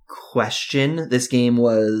question this game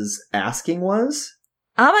was asking was?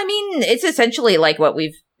 I mean, it's essentially like what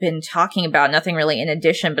we've been talking about, nothing really in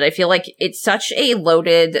addition, but I feel like it's such a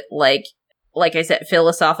loaded, like I said,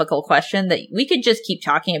 philosophical question that we could just keep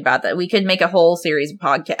talking about that. We could make a whole series of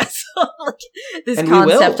podcasts on this and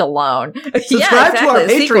concept alone. Subscribe to our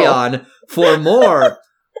Patreon for more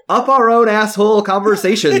up our own asshole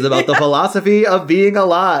conversations about the philosophy of being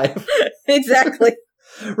alive. Exactly.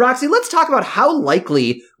 Roxy, let's talk about how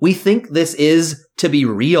likely we think this is to be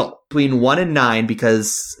real between 1 and 9,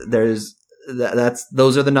 because those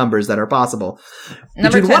are the numbers that are possible.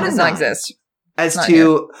 Number 10 does not exist. I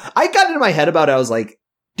got into my head about it. I was like,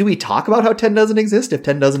 do we talk about how 10 doesn't exist if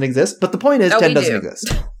 10 doesn't exist? But the point is, 10 doesn't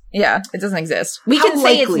exist. Yeah, it doesn't exist. We can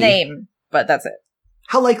say its name, but that's it.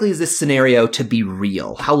 How likely is this scenario to be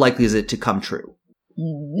real? How likely is it to come true?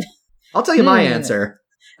 I'll tell you my answer.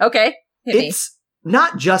 Okay. It's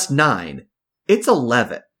not just 9. It's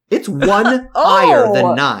 11. It's one higher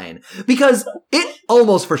than 9. Because it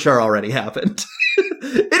almost for sure already happened.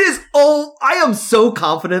 I am so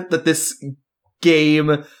confident that this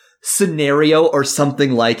game scenario or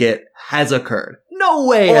something like it has occurred. No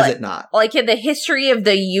way has it not. Like in the history of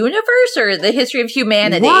the universe or the history of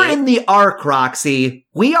humanity? We're in the arc, Roxy.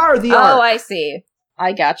 We are the arc. Oh, I see.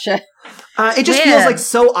 I gotcha. It just feels like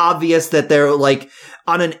so obvious that they're like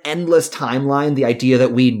on an endless timeline. The idea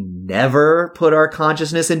that we never put our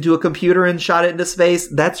consciousness into a computer and shot it into space,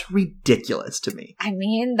 that's ridiculous to me. I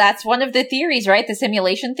mean, that's one of the theories, right? The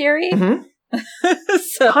simulation theory?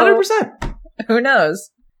 So 100%. Who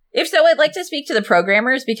knows? If so, I'd like to speak to the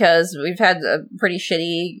programmers because we've had a pretty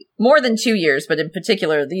shitty, more than 2 years, but in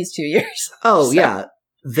particular, these 2 years. Oh, so, yeah.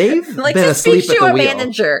 They've like been asleep at the wheel.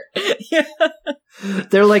 Manager. Yeah.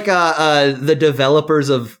 They're like the developers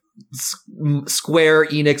of Square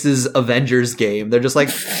Enix's Avengers game. They're just like,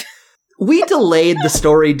 we delayed the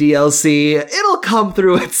story DLC. It'll come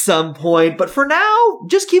through at some point, but for now,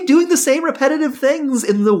 just keep doing the same repetitive things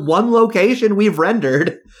in the one location we've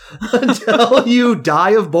rendered until you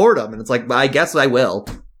die of boredom. And it's like, I guess I will.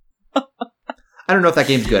 I don't know if that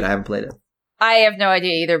game's good. I haven't played it. I have no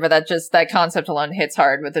idea either, but that concept alone hits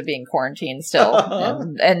hard with it being quarantined still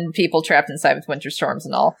and people trapped inside with winter storms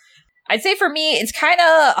and all. I'd say for me, it's kind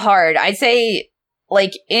of hard. I'd say,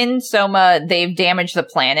 like, in Soma, they've damaged the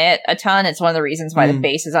planet a ton. It's one of the reasons why the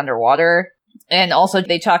base is underwater. And also,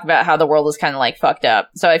 they talk about how the world is kind of, like, fucked up.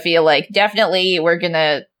 So I feel like definitely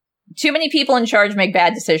too many people in charge make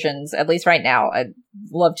bad decisions, at least right now. I'd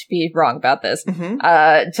love to be wrong about this.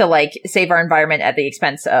 To, like, save our environment at the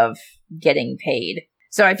expense of getting paid.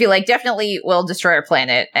 So I feel like definitely we'll destroy our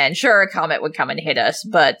planet. And sure, a comet would come and hit us,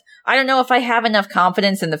 but I don't know if I have enough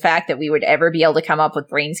confidence in the fact that we would ever be able to come up with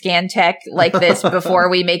brain scan tech like this before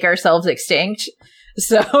we make ourselves extinct.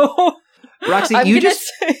 So, Roxy, you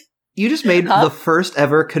just made the first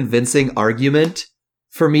ever convincing argument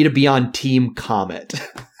for me to be on Team Comet.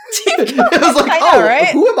 Team Comet. I was like, right?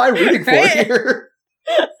 Who am I rooting for here?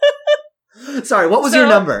 Sorry, what was your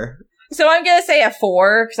number? So I'm going to say a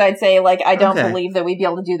 4, because I'd say, like, I don't believe that we'd be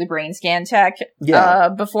able to do the brain scan tech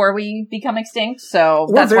before we become extinct. So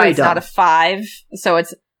that's why it's not a 5. So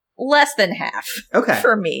it's less than half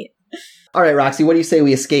for me. All right, Roxy, what do you say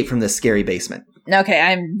we escape from this scary basement? Okay,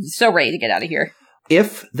 I'm so ready to get out of here.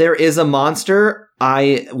 If there is a monster,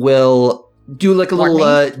 I will do like a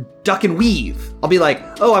little duck and weave. I'll be like,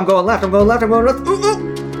 oh, I'm going left, I'm going left, I'm going left. Ooh,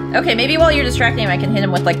 ooh. Okay, maybe while you're distracting him, I can hit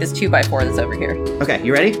him with like this 2x4 that's over here. Okay,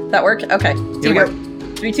 you ready? That work? Okay. Here we go.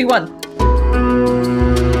 3, 2, 1.